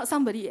 Why not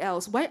somebody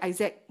else? Why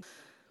Isaac?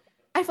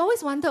 I've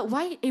always wondered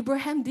why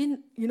Abraham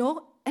didn't,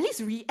 at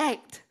least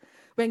react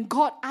when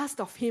God asked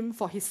of him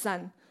for his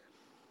son.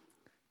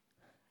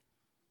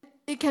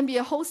 It can be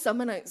a whole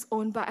sermon on its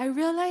own, but I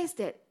realized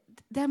that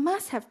there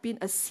must have been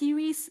a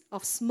series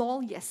of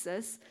small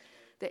yeses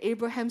that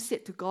Abraham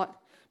said to God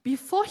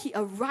before he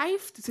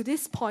arrived to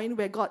this point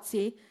where God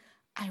said,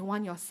 I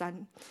want your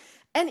son.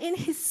 And in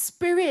his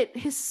spirit,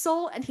 his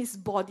soul, and his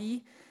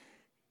body,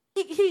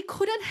 he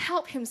couldn't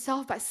help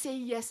himself but say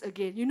yes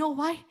again. You know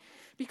why?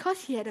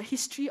 Because he had a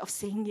history of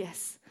saying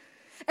yes.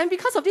 And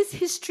because of this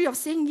history of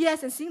saying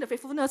yes and seeing the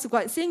faithfulness of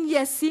God, saying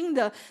yes, seeing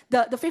the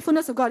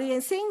faithfulness of God,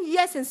 and saying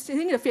yes and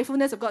seeing the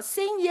faithfulness of God,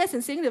 saying yes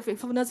and seeing the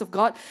faithfulness of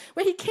God,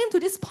 when he came to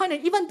this point,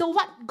 and even though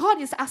what God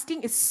is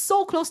asking is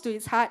so close to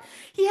his heart,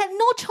 he had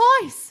no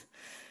choice.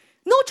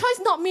 No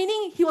choice not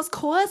meaning he was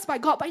coerced by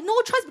God, but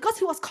no choice because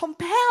he was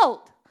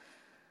compelled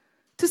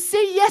to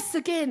say yes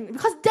again,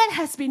 because that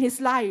has been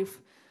his life.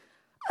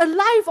 A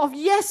life of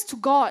yes to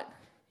God.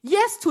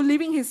 Yes to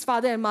leaving his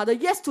father and mother.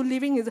 Yes to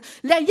leaving his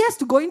land. Yes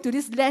to going to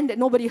this land that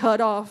nobody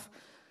heard of.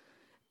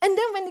 And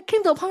then when it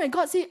came to a point where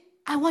God said,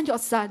 I want your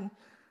son,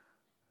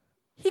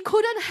 he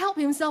couldn't help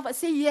himself but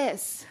say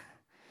yes.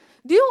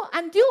 Do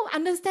you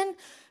understand,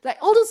 like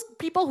all those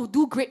people who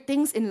do great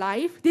things in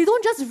life, they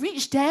don't just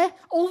reach there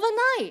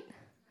overnight.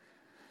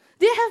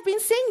 They have been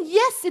saying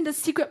yes in the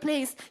secret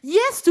place,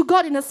 yes to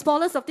God in the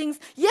smallest of things,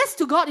 yes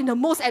to God in the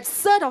most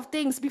absurd of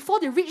things before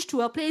they reach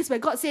to a place where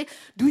God says,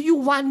 do you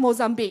want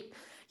Mozambique?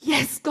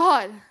 Yes,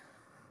 God.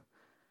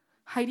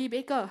 Heidi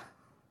Baker.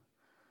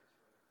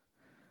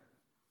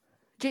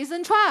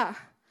 Jason Chua.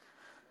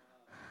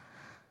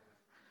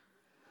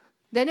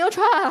 Daniel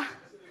Chua.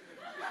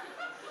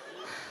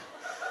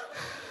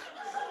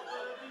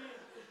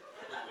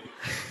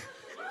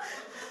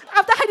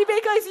 After Heidi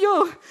Baker is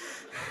you.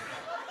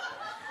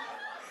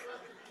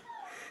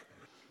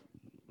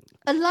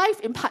 A life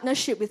in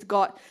partnership with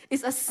God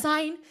is a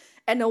sign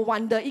and a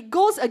wonder. It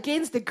goes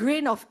against the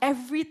grain of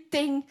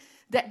everything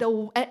that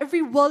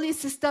every worldly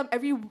system,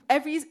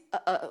 every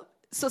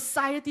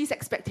society's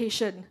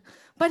expectation.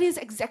 But it's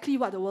exactly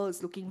what the world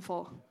is looking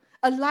for.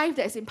 A life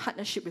that is in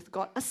partnership with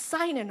God, a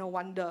sign and a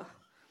wonder.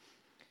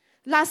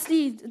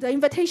 Lastly, the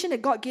invitation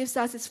that God gives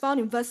us is found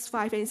in verse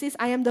 5, and it says,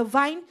 I am the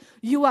vine,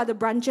 you are the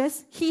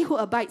branches. He who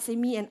abides in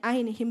me and I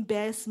in him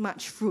bears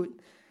much fruit.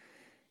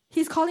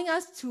 He's calling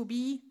us to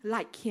be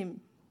like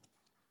him.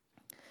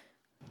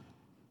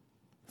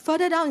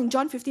 Further down in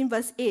John 15,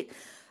 verse 8,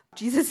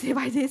 Jesus said,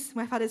 by this,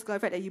 my Father is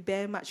glorified that you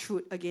bear much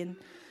fruit again.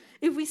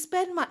 If we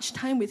spend much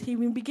time with him,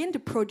 we begin to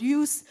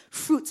produce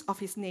fruits of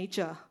his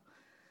nature.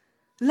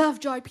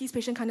 Love, joy, peace,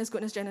 patience, kindness,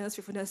 goodness, gentleness,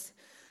 faithfulness,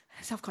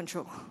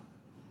 self-control.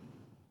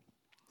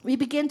 We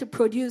begin to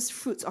produce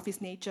fruits of his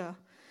nature.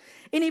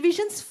 In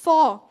Ephesians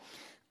 4,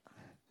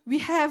 we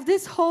have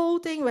this whole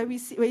thing where we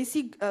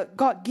see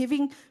God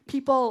giving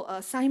people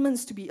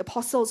assignments to be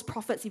apostles,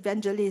 prophets,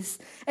 evangelists.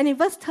 And in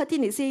verse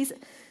 13 it says,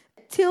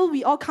 till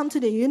we all come to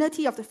the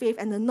unity of the faith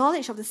and the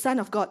knowledge of the Son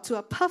of God, to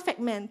a perfect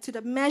man, to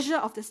the measure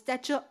of the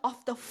stature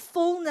of the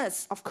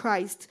fullness of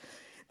Christ,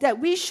 that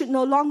we should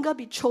no longer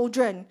be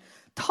children,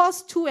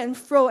 tossed to and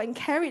fro and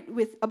carried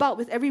about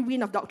with every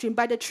wind of doctrine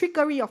by the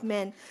trickery of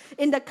men,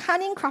 in the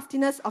cunning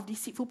craftiness of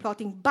deceitful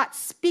plotting, but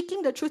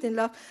speaking the truth in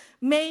love,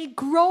 may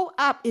grow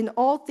up in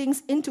all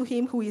things into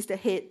him who is the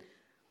head.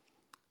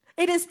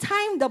 It is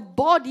time the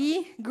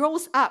body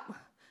grows up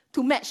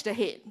to match the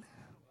head.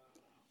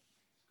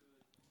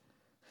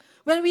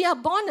 When we are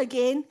born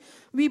again,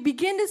 we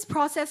begin this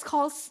process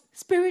called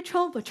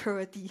spiritual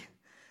maturity.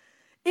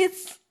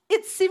 It's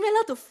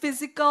similar to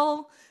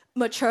physical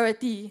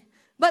maturity.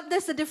 But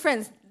there's a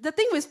difference. The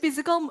thing with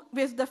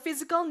the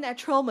physical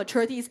natural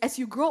maturity is as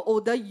you grow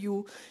older,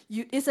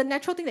 it's a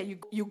natural thing that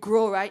you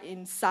grow, right?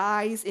 In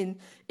size, in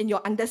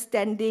your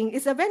understanding.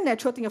 It's a very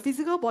natural thing. Your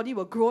physical body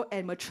will grow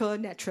and mature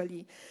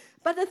naturally.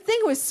 But the thing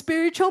with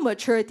spiritual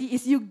maturity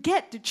is you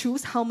get to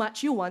choose how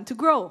much you want to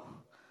grow.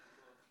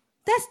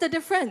 That's the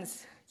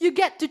difference. You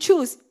get to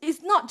choose.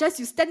 It's not just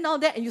you stand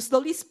down there and you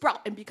slowly sprout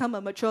and become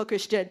a mature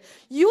Christian.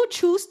 You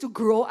choose to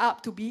grow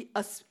up to be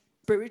a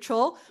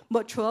spiritual,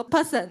 mature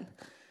person.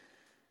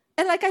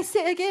 And like I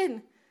said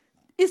again,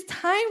 it's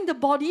time the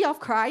body of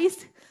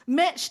Christ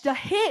match the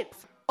head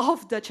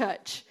of the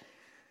church.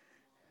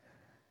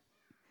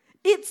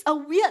 It's a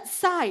weird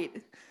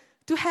sight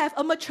to have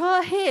a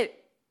mature head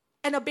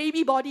and a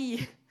baby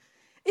body.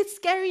 It's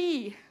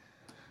scary.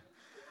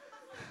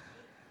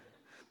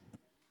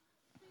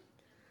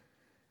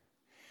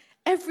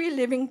 Every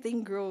living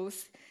thing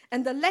grows,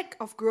 and the lack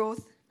of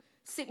growth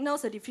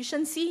signals a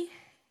deficiency,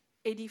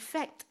 a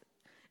defect,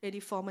 a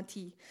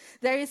deformity.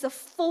 There is a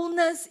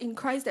fullness in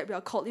Christ that we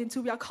are called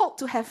into. We are called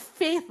to have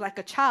faith like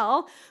a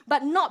child,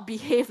 but not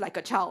behave like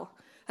a child.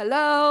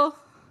 Hello?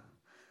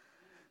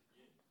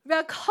 We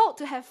are called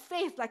to have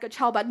faith like a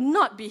child, but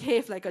not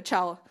behave like a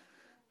child.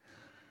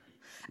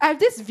 I have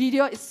this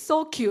video, it's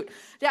so cute.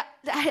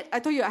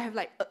 I told you I have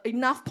like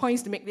enough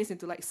points to make this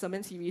into like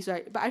sermon series,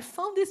 right? But I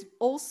found this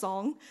old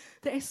song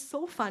that is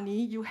so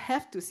funny, you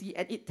have to see,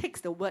 and it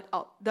takes the words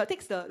out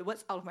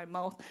of my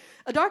mouth.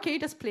 Adora, can you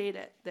just play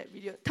that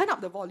video? Turn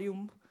up the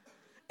volume.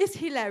 It's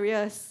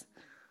hilarious.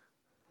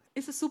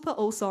 It's a super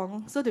old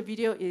song, so the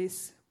video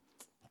is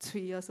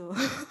 3 years old.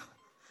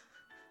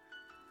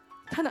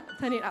 Turn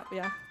it up,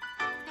 yeah.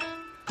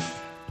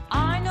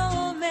 I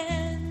know a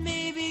man,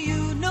 maybe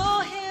you know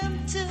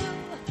him too.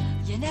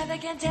 You never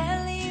can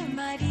tell, he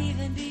might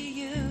even be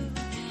you.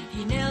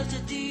 He knelt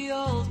at the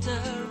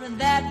altar and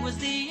that was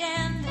the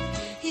end.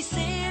 He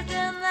saved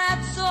and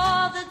that's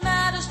all that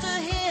matters to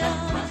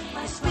him.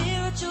 My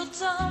spiritual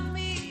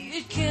tummy,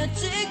 it can't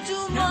take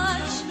too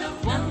much.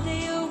 One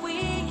day a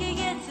week he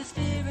gets a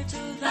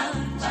spiritual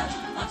lunch.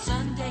 On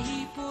Sunday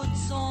he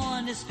puts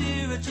on his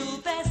spiritual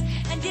best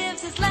and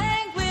gives his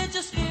language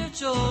a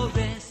spiritual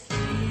rest.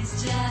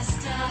 He's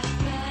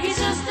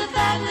just a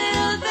fat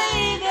little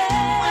baby.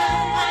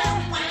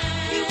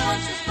 He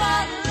wants his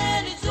bottle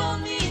and he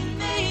told me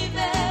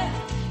maybe.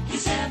 He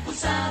sampled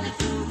salad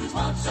through his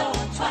once or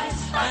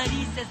twice, but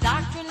he says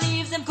doctrine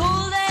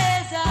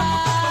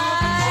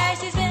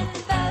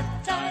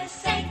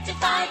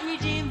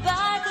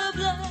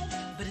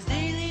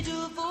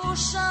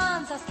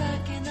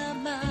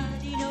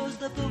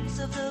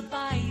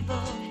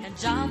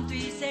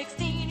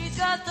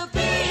got the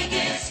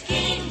biggest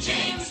King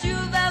James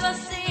you've ever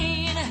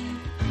seen.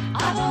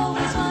 I've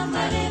always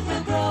wondered if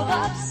we'll grow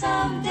up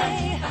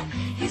someday.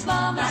 He's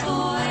mama's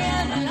boy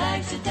and he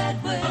likes it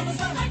that way.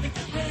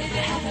 If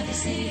you happen to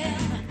see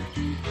him,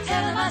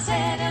 tell him I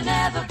said he'll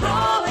never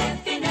grow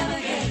if he never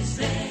gets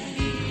there.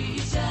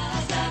 He's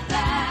just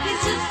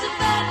a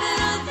bad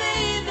little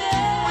baby.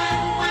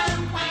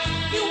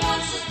 He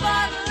wants to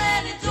bottle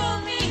and he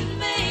told me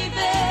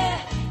maybe.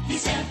 He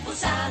said for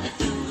solid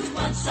food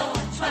once or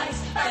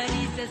twice, but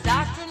he says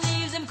doctor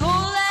leaves him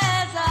cold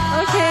as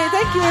ice. Okay,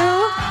 thank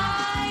you.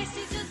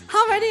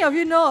 How many of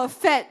you know a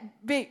fat,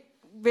 big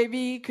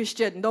baby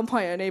Christian? Don't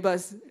point at your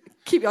neighbors.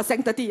 Keep your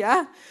sanctity,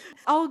 yeah?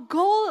 Our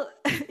goal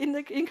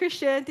in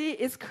Christianity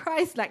is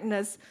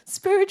Christ-likeness,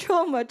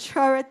 spiritual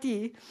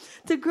maturity.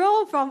 To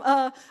grow from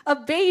a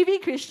baby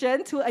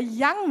Christian to a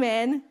young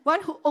man,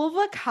 one who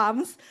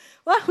overcomes,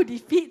 one who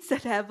defeats the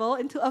devil,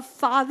 into a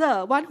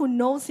father, one who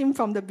knows him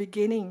from the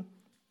beginning.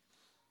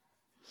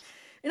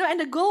 And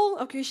the goal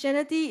of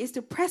Christianity is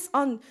to press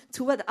on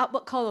toward the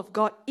upward call of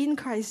God in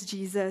Christ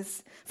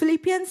Jesus.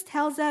 Philippians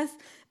tells us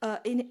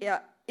in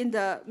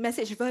the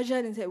Message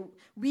version, and said,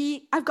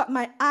 I've got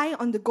my eye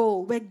on the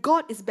goal, where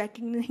God is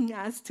beckoning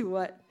us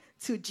to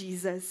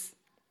Jesus.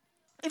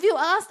 If you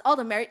asked all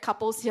the married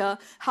couples here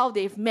how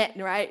they've met,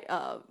 right,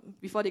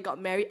 before they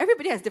got married,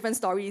 everybody has different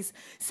stories.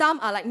 Some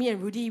are like me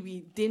and Rudy,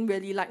 we didn't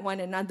really like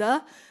one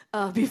another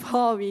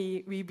before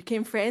we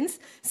became friends.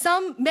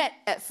 Some met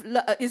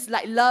is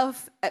like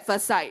love at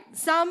first sight.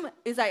 Some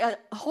is like a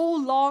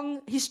whole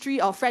long history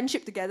of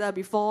friendship together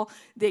before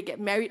they get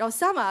married. Or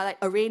some are like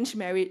arranged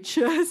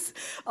marriages,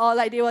 or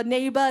like they were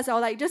neighbors, or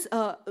like just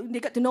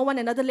they got to know one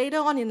another later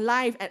on in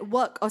life at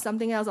work or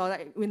something else, or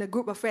like in a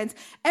group of friends.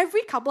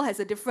 Every couple has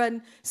a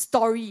different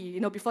story,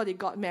 before they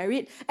got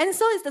married. And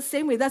so it's the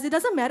same with us. It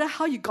doesn't matter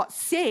how you got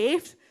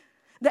saved.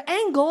 The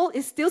end goal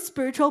is still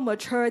spiritual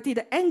maturity.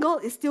 The end goal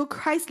is still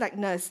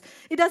Christ-likeness.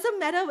 It doesn't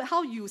matter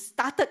how you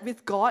started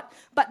with God,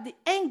 but the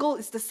end goal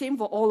is the same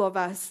for all of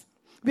us.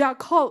 We are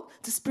called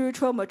to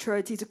spiritual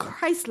maturity, to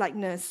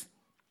Christ-likeness.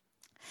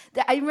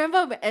 I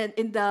remember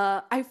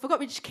I forgot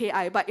which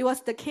KI, but it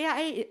was the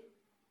KI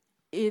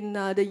in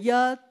the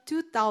year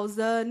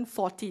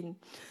 2014.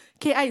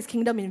 KI is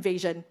Kingdom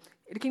Invasion.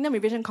 The Kingdom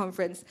Invasion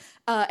Conference,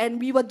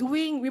 and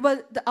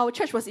our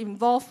church was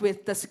involved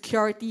with the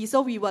security,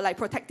 so we were like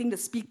protecting the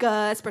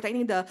speakers,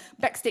 protecting the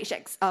backstage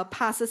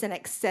passes and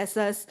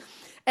accesses.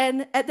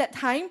 And at that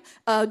time,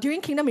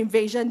 during Kingdom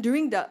Invasion,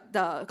 during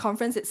the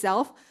conference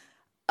itself,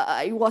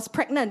 I was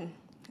pregnant.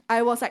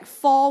 I was like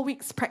 4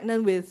 weeks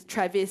pregnant with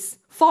Travis.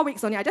 4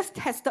 weeks only. I just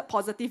tested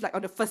positive like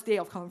on the first day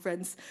of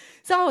conference.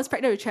 So I was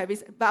pregnant with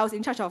Travis, but I was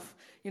in charge of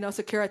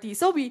security.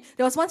 So there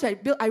was once where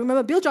I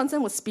remember Bill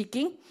Johnson was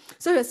speaking.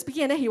 So he was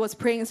speaking and then he was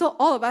praying. So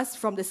all of us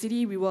from the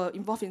city, we were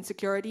involved in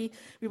security.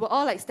 We were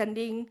all like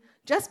standing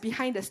just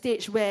behind the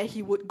stage where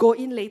he would go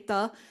in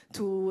later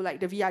to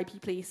like the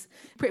VIP place.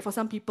 Prayed for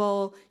some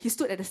people. He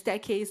stood at the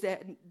staircase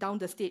there down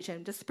the stage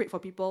and just prayed for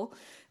people.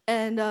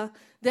 And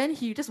then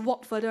he just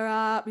walked further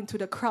up into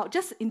the crowd,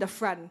 just in the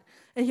front.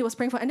 And he was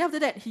praying for, and then after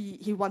that,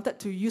 he wanted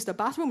to use the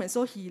bathroom, and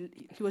so he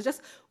was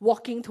just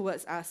walking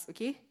towards us,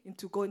 okay,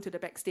 to go into the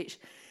backstage.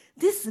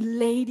 This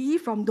lady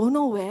from don't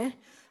know where,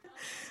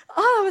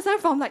 all of a sudden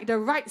from like the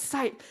right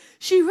side,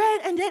 she ran,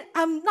 and then,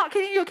 I'm not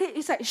kidding you, okay,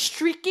 it's like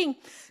shrieking,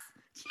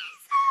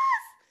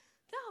 Jesus!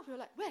 Then we were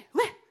like, where?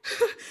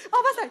 All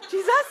of us like,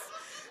 Jesus?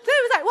 Then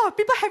it was like, wow,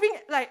 people having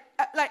like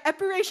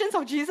apparitions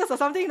of Jesus or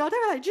something, Then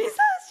we're like, Jesus.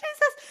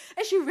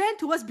 And she ran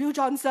towards Bill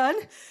Johnson,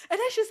 and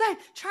then she's like,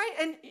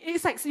 and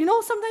it's like,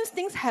 sometimes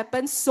things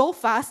happen so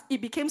fast,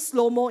 it became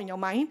slow-mo in your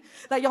mind.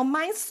 Like your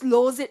mind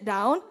slows it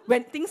down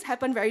when things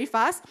happen very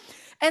fast.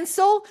 And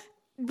so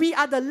we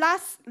are the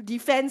last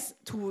defense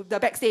to the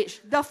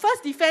backstage. The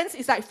first defense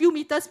is like a few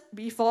meters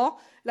before,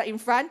 like in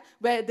front,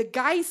 where the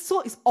guys,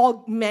 so it's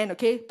all men,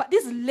 okay? But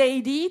this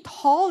lady,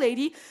 tall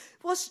lady,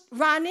 was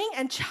running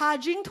and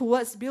charging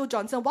towards Bill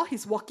Johnson while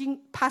he's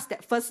walking past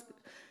that first.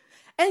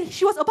 And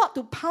she was about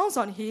to pounce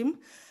on him.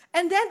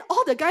 And then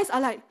all the guys are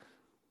like,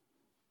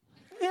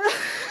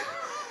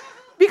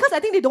 because I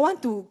think they don't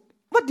want to,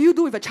 what do you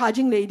do with a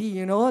charging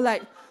lady,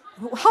 Like,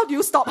 how do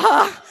you stop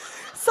her?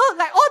 So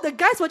like all the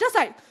guys were just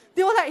like,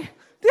 they were like,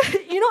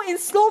 in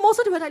slow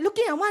motion, they were like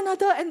looking at one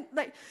another and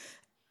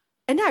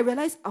then I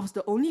realized I was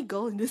the only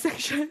girl in this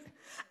section.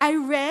 I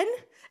ran,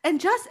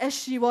 and just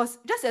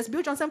as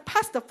Bill Johnson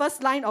passed the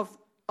first line of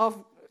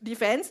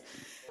defense,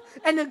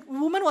 and the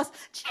woman was,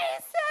 Jesus!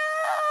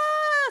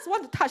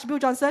 Want to touch Bill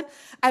Johnson.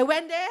 I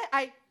went there,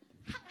 I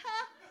hugged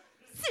her,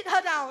 sit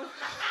her down.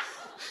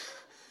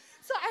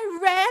 So I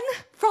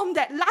ran from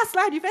that last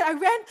line of defense,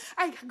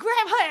 I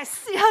grabbed her and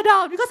sit her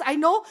down, because I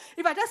know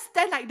if I just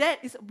stand like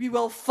that, we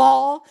will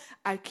fall.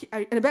 In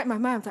the back of my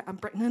mind, I was like, I'm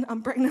pregnant.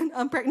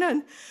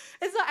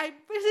 And so I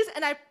pushed this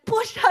and I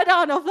pushed her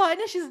down on the floor, and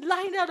then she's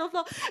lying down on the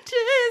floor.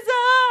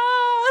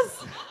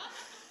 Jesus!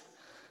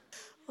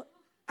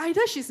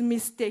 Either she's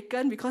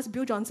mistaken because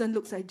Bill Johnson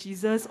looks like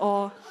Jesus,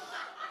 or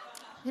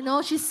You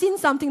know, she's seen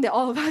something that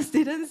all of us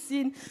didn't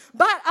see.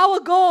 But our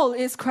goal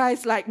is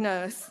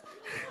Christ-likeness.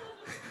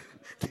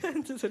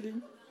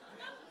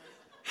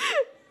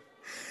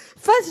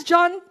 1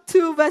 John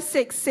 2 verse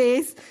 6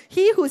 says,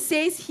 he who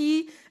says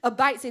he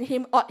abides in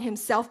him ought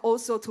himself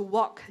also to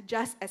walk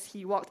just as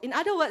he walked. In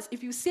other words,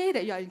 if you say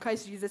that you are in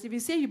Christ Jesus, if you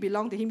say you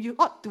belong to him, you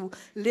ought to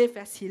live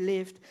as he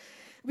lived.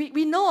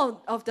 We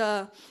know of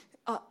the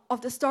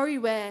story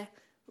where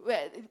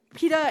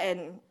Peter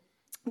and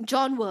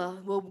John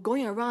were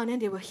going around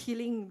and they were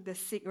healing the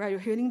sick, right? They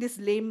were healing this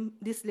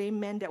lame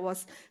man that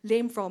was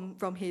lame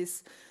from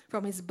his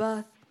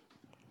birth.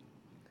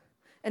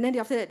 And then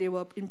after that, they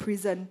were in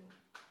prison.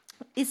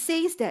 It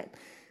says that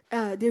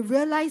they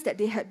realized that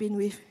they had been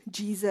with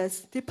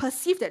Jesus. They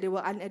perceived that they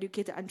were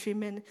uneducated, untrained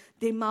men.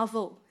 They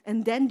marveled.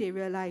 And then they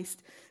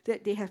realized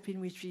that they have been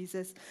with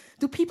Jesus.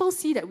 Do people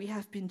see that we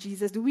have been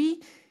Jesus? Do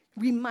we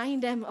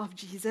remind them of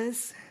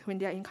Jesus when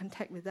they are in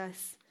contact with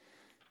us?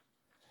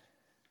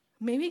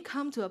 May we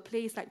come to a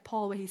place like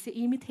Paul where he said,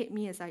 imitate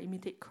me as I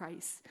imitate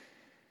Christ.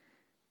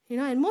 You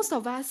know, and most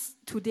of us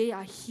today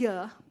are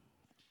here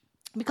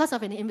because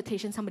of an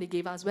invitation somebody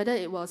gave us, whether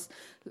it was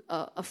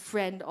a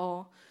friend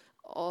or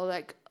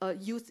like a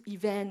youth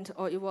event,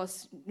 or it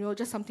was, you know,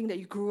 just something that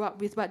you grew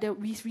up with, but that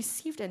we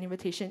received an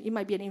invitation. It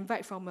might be an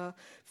invite from a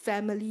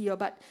family,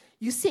 but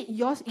you said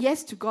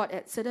yes to God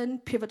at certain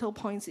pivotal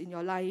points in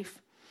your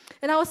life.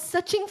 And I was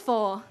searching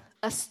for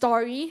a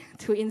story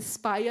to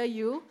inspire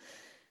you,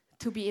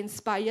 to be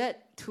inspired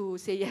to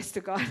say yes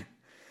to God.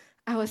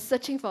 I was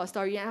searching for a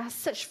story, and I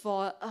searched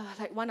for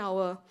like 1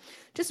 hour,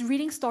 just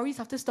reading stories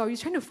after stories,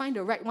 trying to find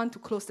the right one to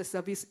close the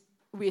service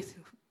with,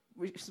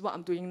 which is what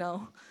I'm doing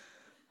now.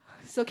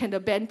 So can the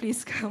band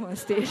please come on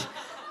stage?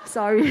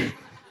 Sorry.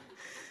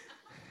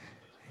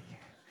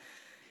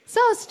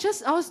 So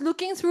I was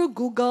looking through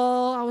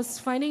Google, I was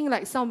finding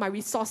like some of my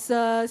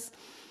resources,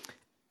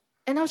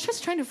 and I was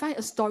just trying to find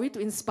a story to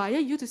inspire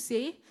you to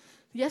say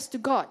yes to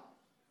God.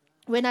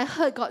 When I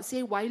heard God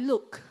say, why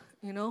look?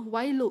 You know,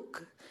 why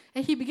look?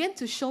 And he began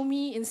to show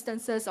me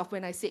instances of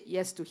when I said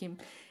yes to him,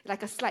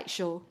 like a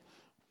slideshow.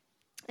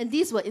 And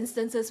these were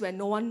instances where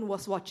no one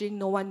was watching,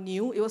 no one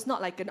knew. It was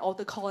not like an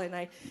altar call and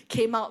I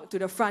came out to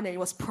the front and it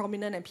was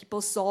prominent and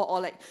people saw,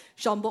 or like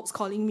Sean Box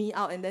calling me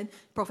out and then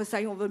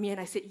prophesying over me and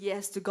I said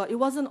yes to God. It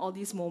wasn't all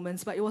these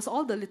moments, but it was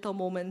all the little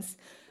moments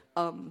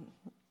of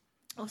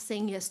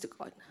saying yes to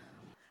God.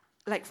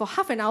 Like for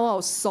half an hour I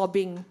was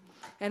sobbing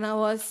and I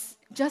was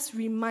just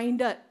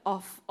reminded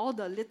of all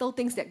the little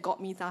things that got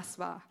me thus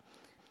far.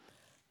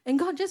 And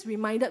God just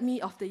reminded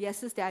me of the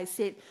yeses that I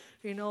said,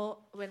 you know,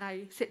 when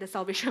I said the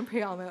salvation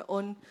prayer on my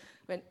own,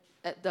 when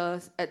at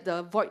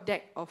the void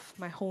deck of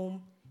my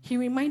home. He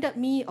reminded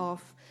me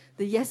of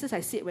the yeses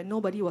I said when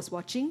nobody was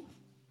watching,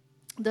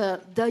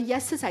 the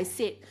yeses I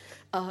said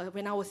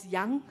when I was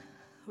young,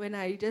 when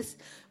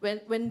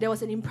there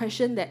was an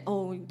impression that,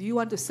 oh, do you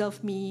want to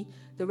serve me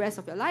the rest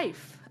of your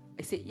life?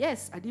 I said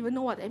yes. I didn't even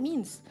know what that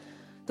means.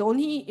 The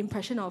only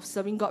impression of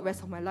serving God the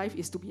rest of my life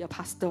is to be a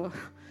pastor.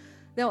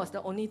 That was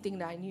the only thing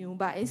that I knew,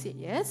 but I said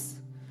yes.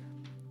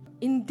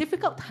 In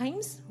difficult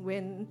times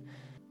when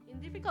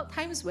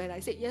I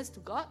said yes to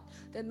God,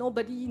 that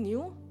nobody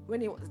knew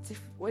when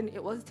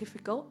it was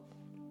difficult.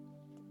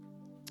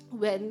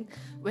 When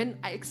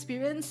I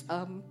experienced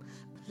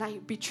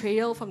like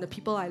betrayal from the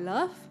people I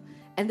love,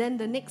 and then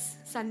the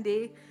next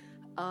Sunday,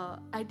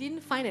 I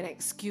didn't find an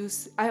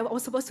excuse. I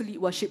was supposed to lead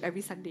worship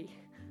every Sunday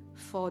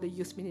for the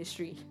youth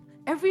ministry.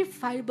 Every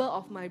fiber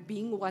of my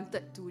being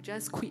wanted to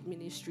just quit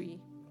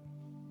ministry.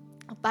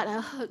 But I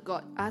heard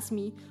God ask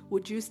me,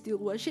 would you still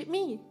worship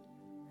me?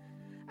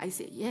 I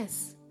said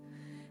yes.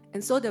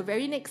 And so the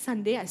very next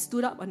Sunday, I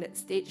stood up on that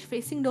stage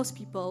facing those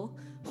people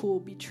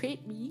who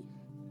betrayed me,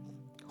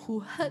 who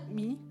hurt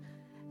me,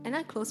 and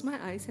I closed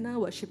my eyes and I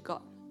worshiped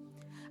God.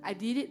 I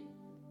did it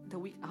the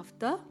week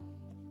after,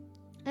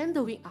 and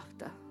the week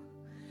after.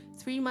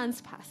 3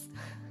 months passed,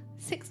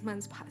 6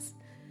 months passed.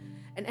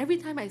 And every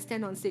time I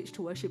stand on stage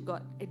to worship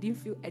God, I didn't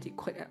feel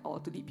adequate at all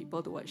to lead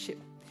people to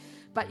worship.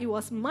 But it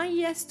was my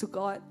yes to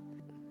God,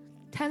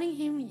 telling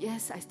him,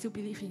 yes, I still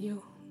believe in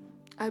you.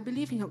 I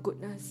believe in your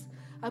goodness.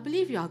 I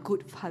believe you are a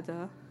good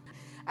father.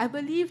 I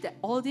believe that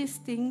all these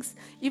things,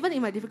 even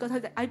in my difficult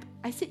times,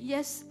 I said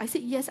yes,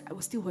 I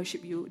will still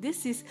worship you.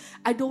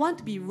 I don't want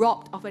to be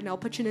robbed of an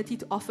opportunity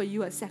to offer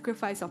you a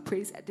sacrifice of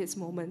praise at this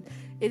moment.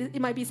 It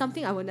might be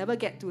something I will never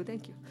get to,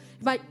 thank you.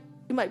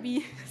 It might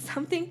be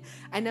something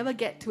I never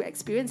get to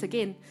experience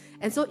again.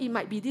 And so it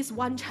might be this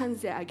one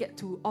chance that I get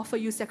to offer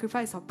you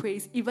sacrifice of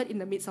praise, even in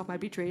the midst of my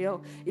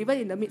betrayal, even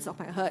in the midst of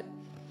my hurt,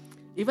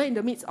 even in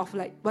the midst of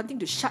like wanting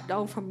to shut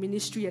down from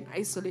ministry and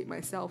isolate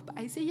myself. But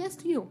I say yes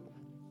to you.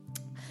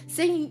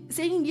 Saying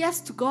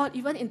yes to God,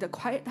 even in the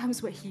quiet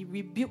times where he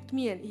rebuked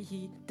me and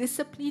he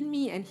disciplined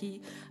me and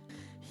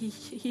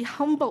he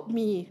humbled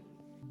me.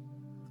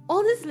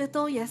 All these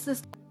little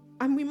yeses,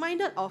 I'm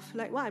reminded of,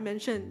 like what I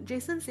mentioned,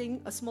 Jason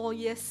saying a small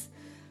yes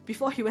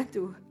before he went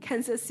to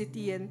Kansas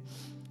City, and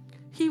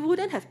he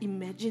wouldn't have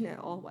imagined at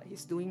all what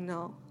he's doing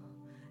now.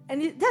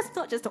 And that's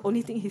not just the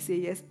only thing he said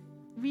yes.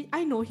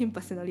 I know him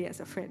personally as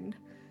a friend.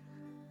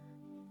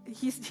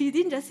 He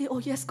didn't just say, oh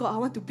yes, God, I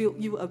want to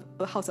build you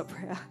a house of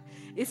prayer.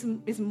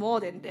 It's more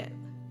than that.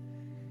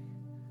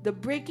 The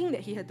breaking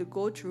that he had to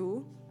go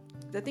through,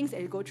 the things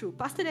that he go through.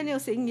 Pastor Daniel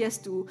saying yes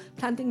to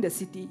planting the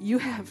city. You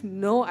have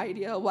no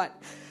idea what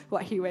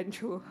he went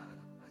through.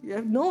 You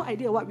have no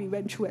idea what we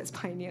went through as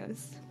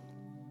pioneers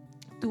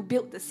to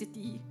build the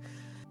city.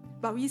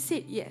 But we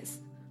said yes.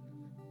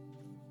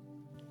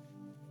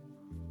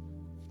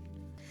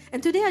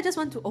 And today I just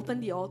want to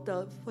open the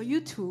altar for you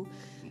to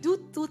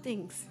do two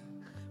things.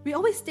 We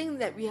always think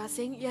that we are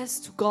saying yes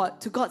to God,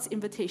 to God's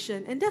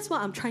invitation. And that's what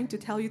I'm trying to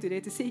tell you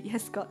today, to say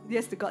yes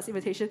to God's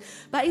invitation.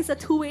 But it's a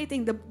two-way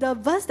thing. The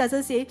verse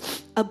doesn't say,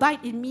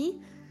 abide in me,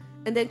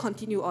 and then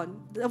continue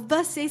on. The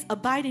verse says,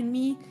 abide in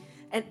me,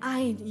 and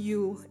I in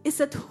you. It's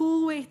a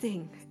two-way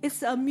thing.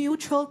 It's a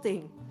mutual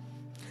thing.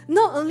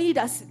 Not only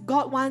does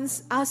God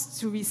wants us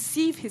to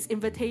receive His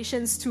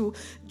invitations to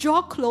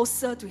draw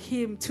closer to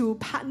Him, to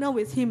partner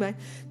with Him, and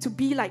to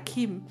be like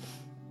Him,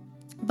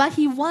 but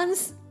He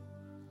wants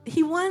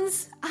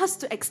us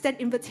to extend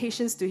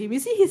invitations to Him. You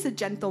see, He's a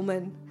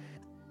gentleman.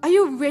 Are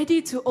you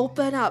ready to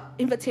open up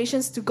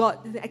invitations to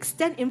God, to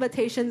extend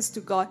invitations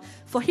to God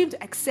for Him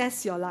to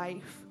access your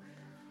life?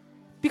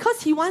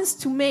 Because He wants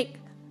to make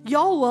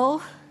your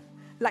world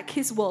like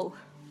His world.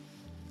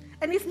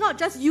 And it's not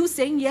just you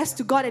saying yes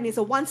to God and it's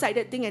a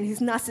one-sided thing and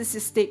He's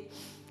narcissistic.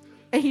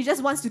 And He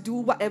just wants to do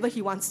whatever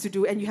He wants to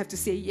do and you have to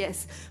say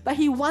yes. But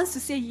He wants to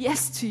say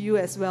yes to you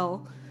as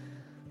well.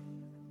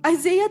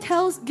 Isaiah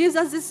gives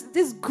us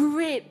this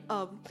great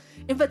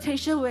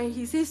invitation where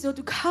he says, to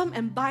come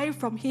and buy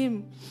from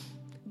Him.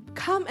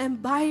 Come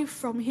and buy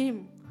from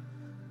Him.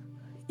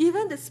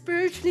 Even the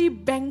spiritually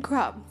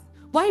bankrupt.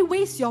 Why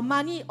waste your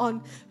money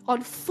on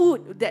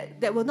food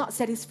that will not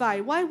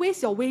satisfy? Why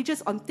waste your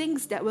wages on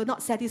things that will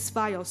not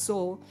satisfy your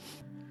soul?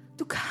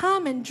 To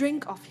come and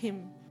drink of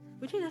Him.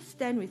 Would you just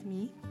stand with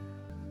me?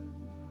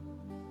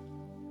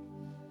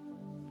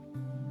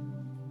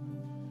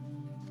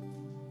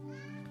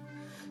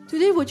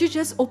 Today, would you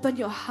just open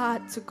your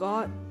heart to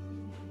God?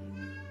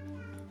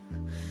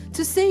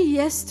 To say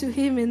yes to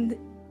Him in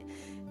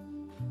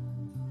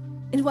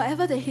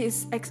whatever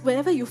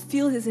whenever you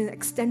feel He's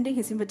extending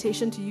His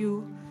invitation to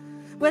you.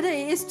 Whether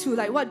it is to,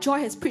 like what Joy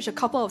has preached a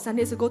couple of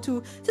Sundays ago,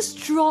 to just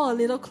draw a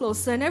little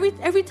closer. And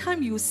every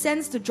time you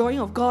sense the drawing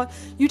of God,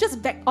 you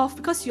just back off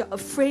because you're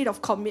afraid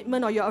of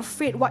commitment or you're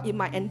afraid what it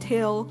might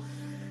entail.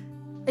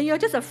 And you're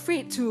just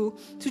afraid to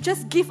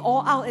just give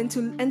all out and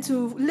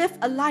to live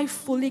a life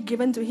fully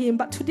given to Him.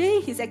 But today,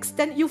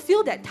 you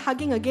feel that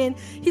tugging again.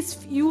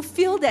 You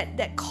feel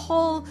that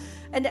call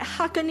and that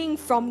hearkening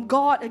from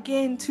God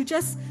again to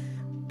just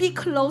be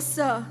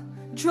closer,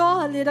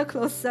 draw a little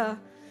closer,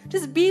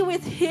 just be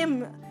with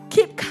Him,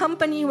 keep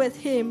company with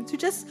Him, to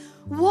just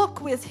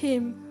walk with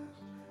Him.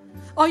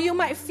 Or you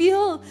might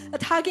feel a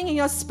tugging in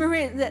your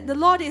spirit that the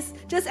Lord is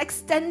just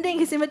extending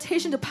His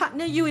invitation to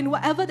partner you in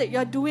whatever that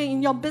you're doing,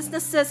 in your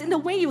businesses, in the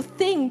way you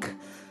think,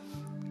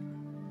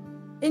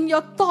 in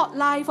your thought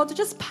life, or to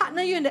just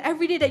partner you in the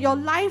everyday, that your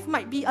life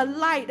might be a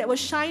light that will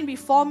shine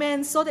before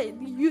men so that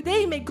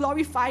they may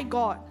glorify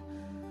God.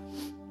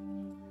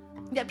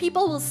 That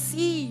people will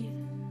see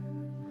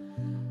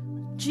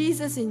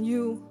Jesus in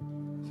you.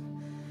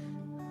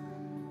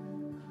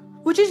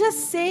 Would you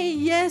just say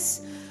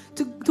yes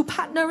to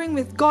partnering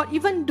with God,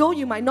 even though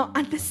you might not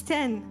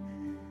understand?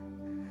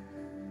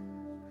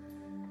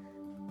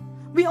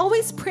 We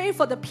always pray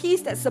for the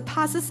peace that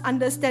surpasses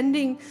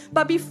understanding.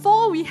 But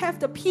before we have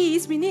the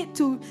peace, we need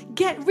to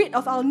get rid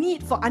of our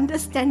need for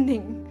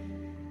understanding.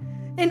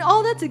 In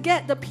order to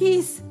get the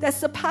peace that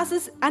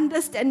surpasses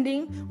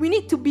understanding, we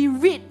need to be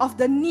rid of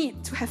the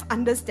need to have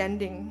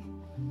understanding.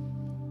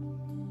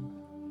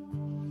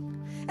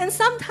 And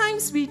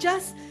sometimes we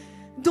just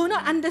do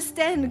not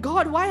understand,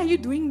 God, why are you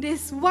doing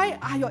this? Why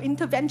are your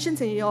interventions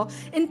and your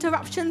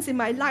interruptions in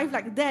my life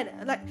like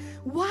that? Like,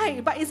 why?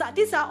 But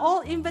these are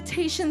all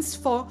invitations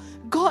for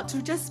God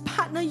to just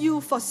partner you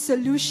for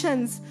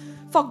solutions,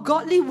 for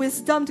godly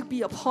wisdom to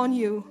be upon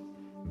you.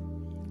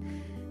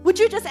 Would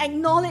you just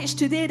acknowledge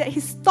today that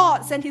His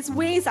thoughts and His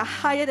ways are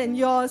higher than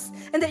yours,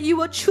 and that you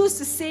will choose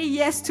to say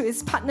yes to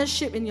His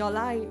partnership in your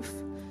life?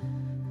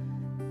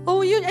 Or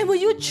will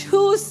you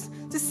choose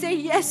to say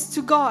yes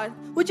to God?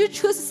 Would you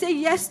choose to say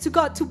yes to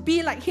God, to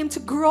be like Him,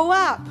 to grow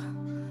up?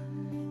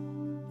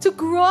 To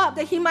grow up,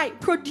 that He might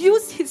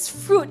produce His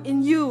fruit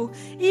in you,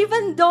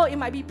 even though it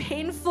might be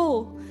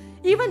painful,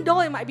 even though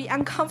it might be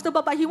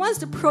uncomfortable, but He wants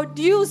to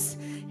produce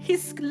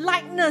His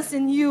likeness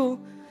in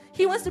you.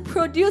 He wants to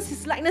produce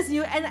His likeness in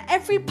you, and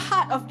every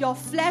part of your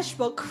flesh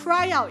will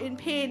cry out in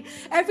pain.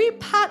 Every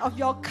part of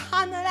your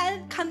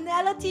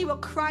carnality will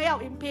cry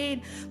out in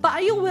pain. But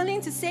are you willing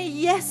to say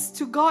yes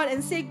to God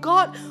and say,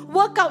 God,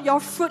 work out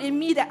your fruit in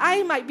me that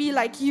I might be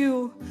like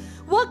you?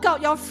 Work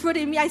out your fruit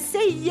in me. I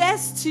say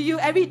yes to you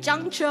every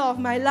juncture of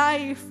my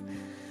life.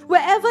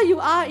 Wherever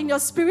you are in your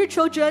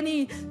spiritual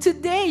journey,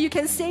 today you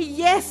can say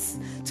yes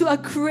to a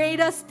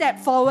greater step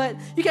forward.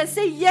 You can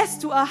say yes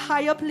to a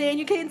higher plane.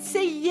 You can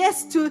say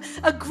yes to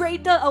a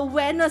greater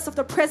awareness of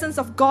the presence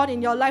of God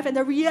in your life and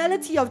the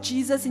reality of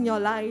Jesus in your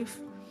life.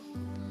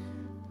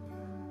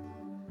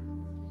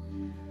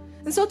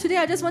 And so today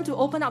I just want to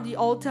open up the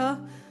altar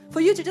for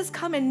you to just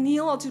come and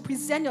kneel or to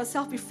present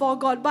yourself before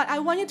God. But I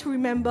want you to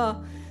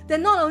remember that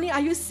not only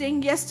are you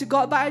saying yes to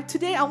God, but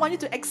today I want you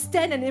to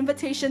extend an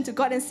invitation to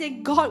God and say,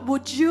 God,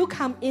 would you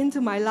come into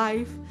my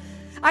life?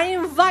 I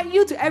invite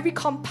you to every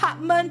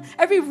compartment,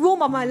 every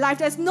room of my life.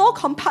 There's no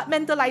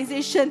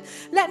compartmentalization.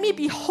 Let me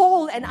be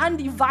whole and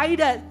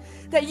undivided.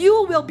 That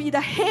you will be the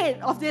head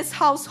of this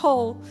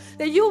household.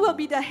 That you will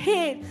be the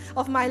head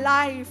of my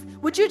life.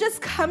 Would you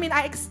just come in?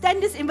 I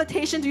extend this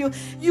invitation to you.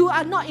 You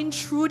are not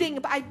intruding,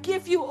 but I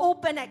give you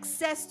open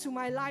access to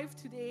my life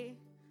today.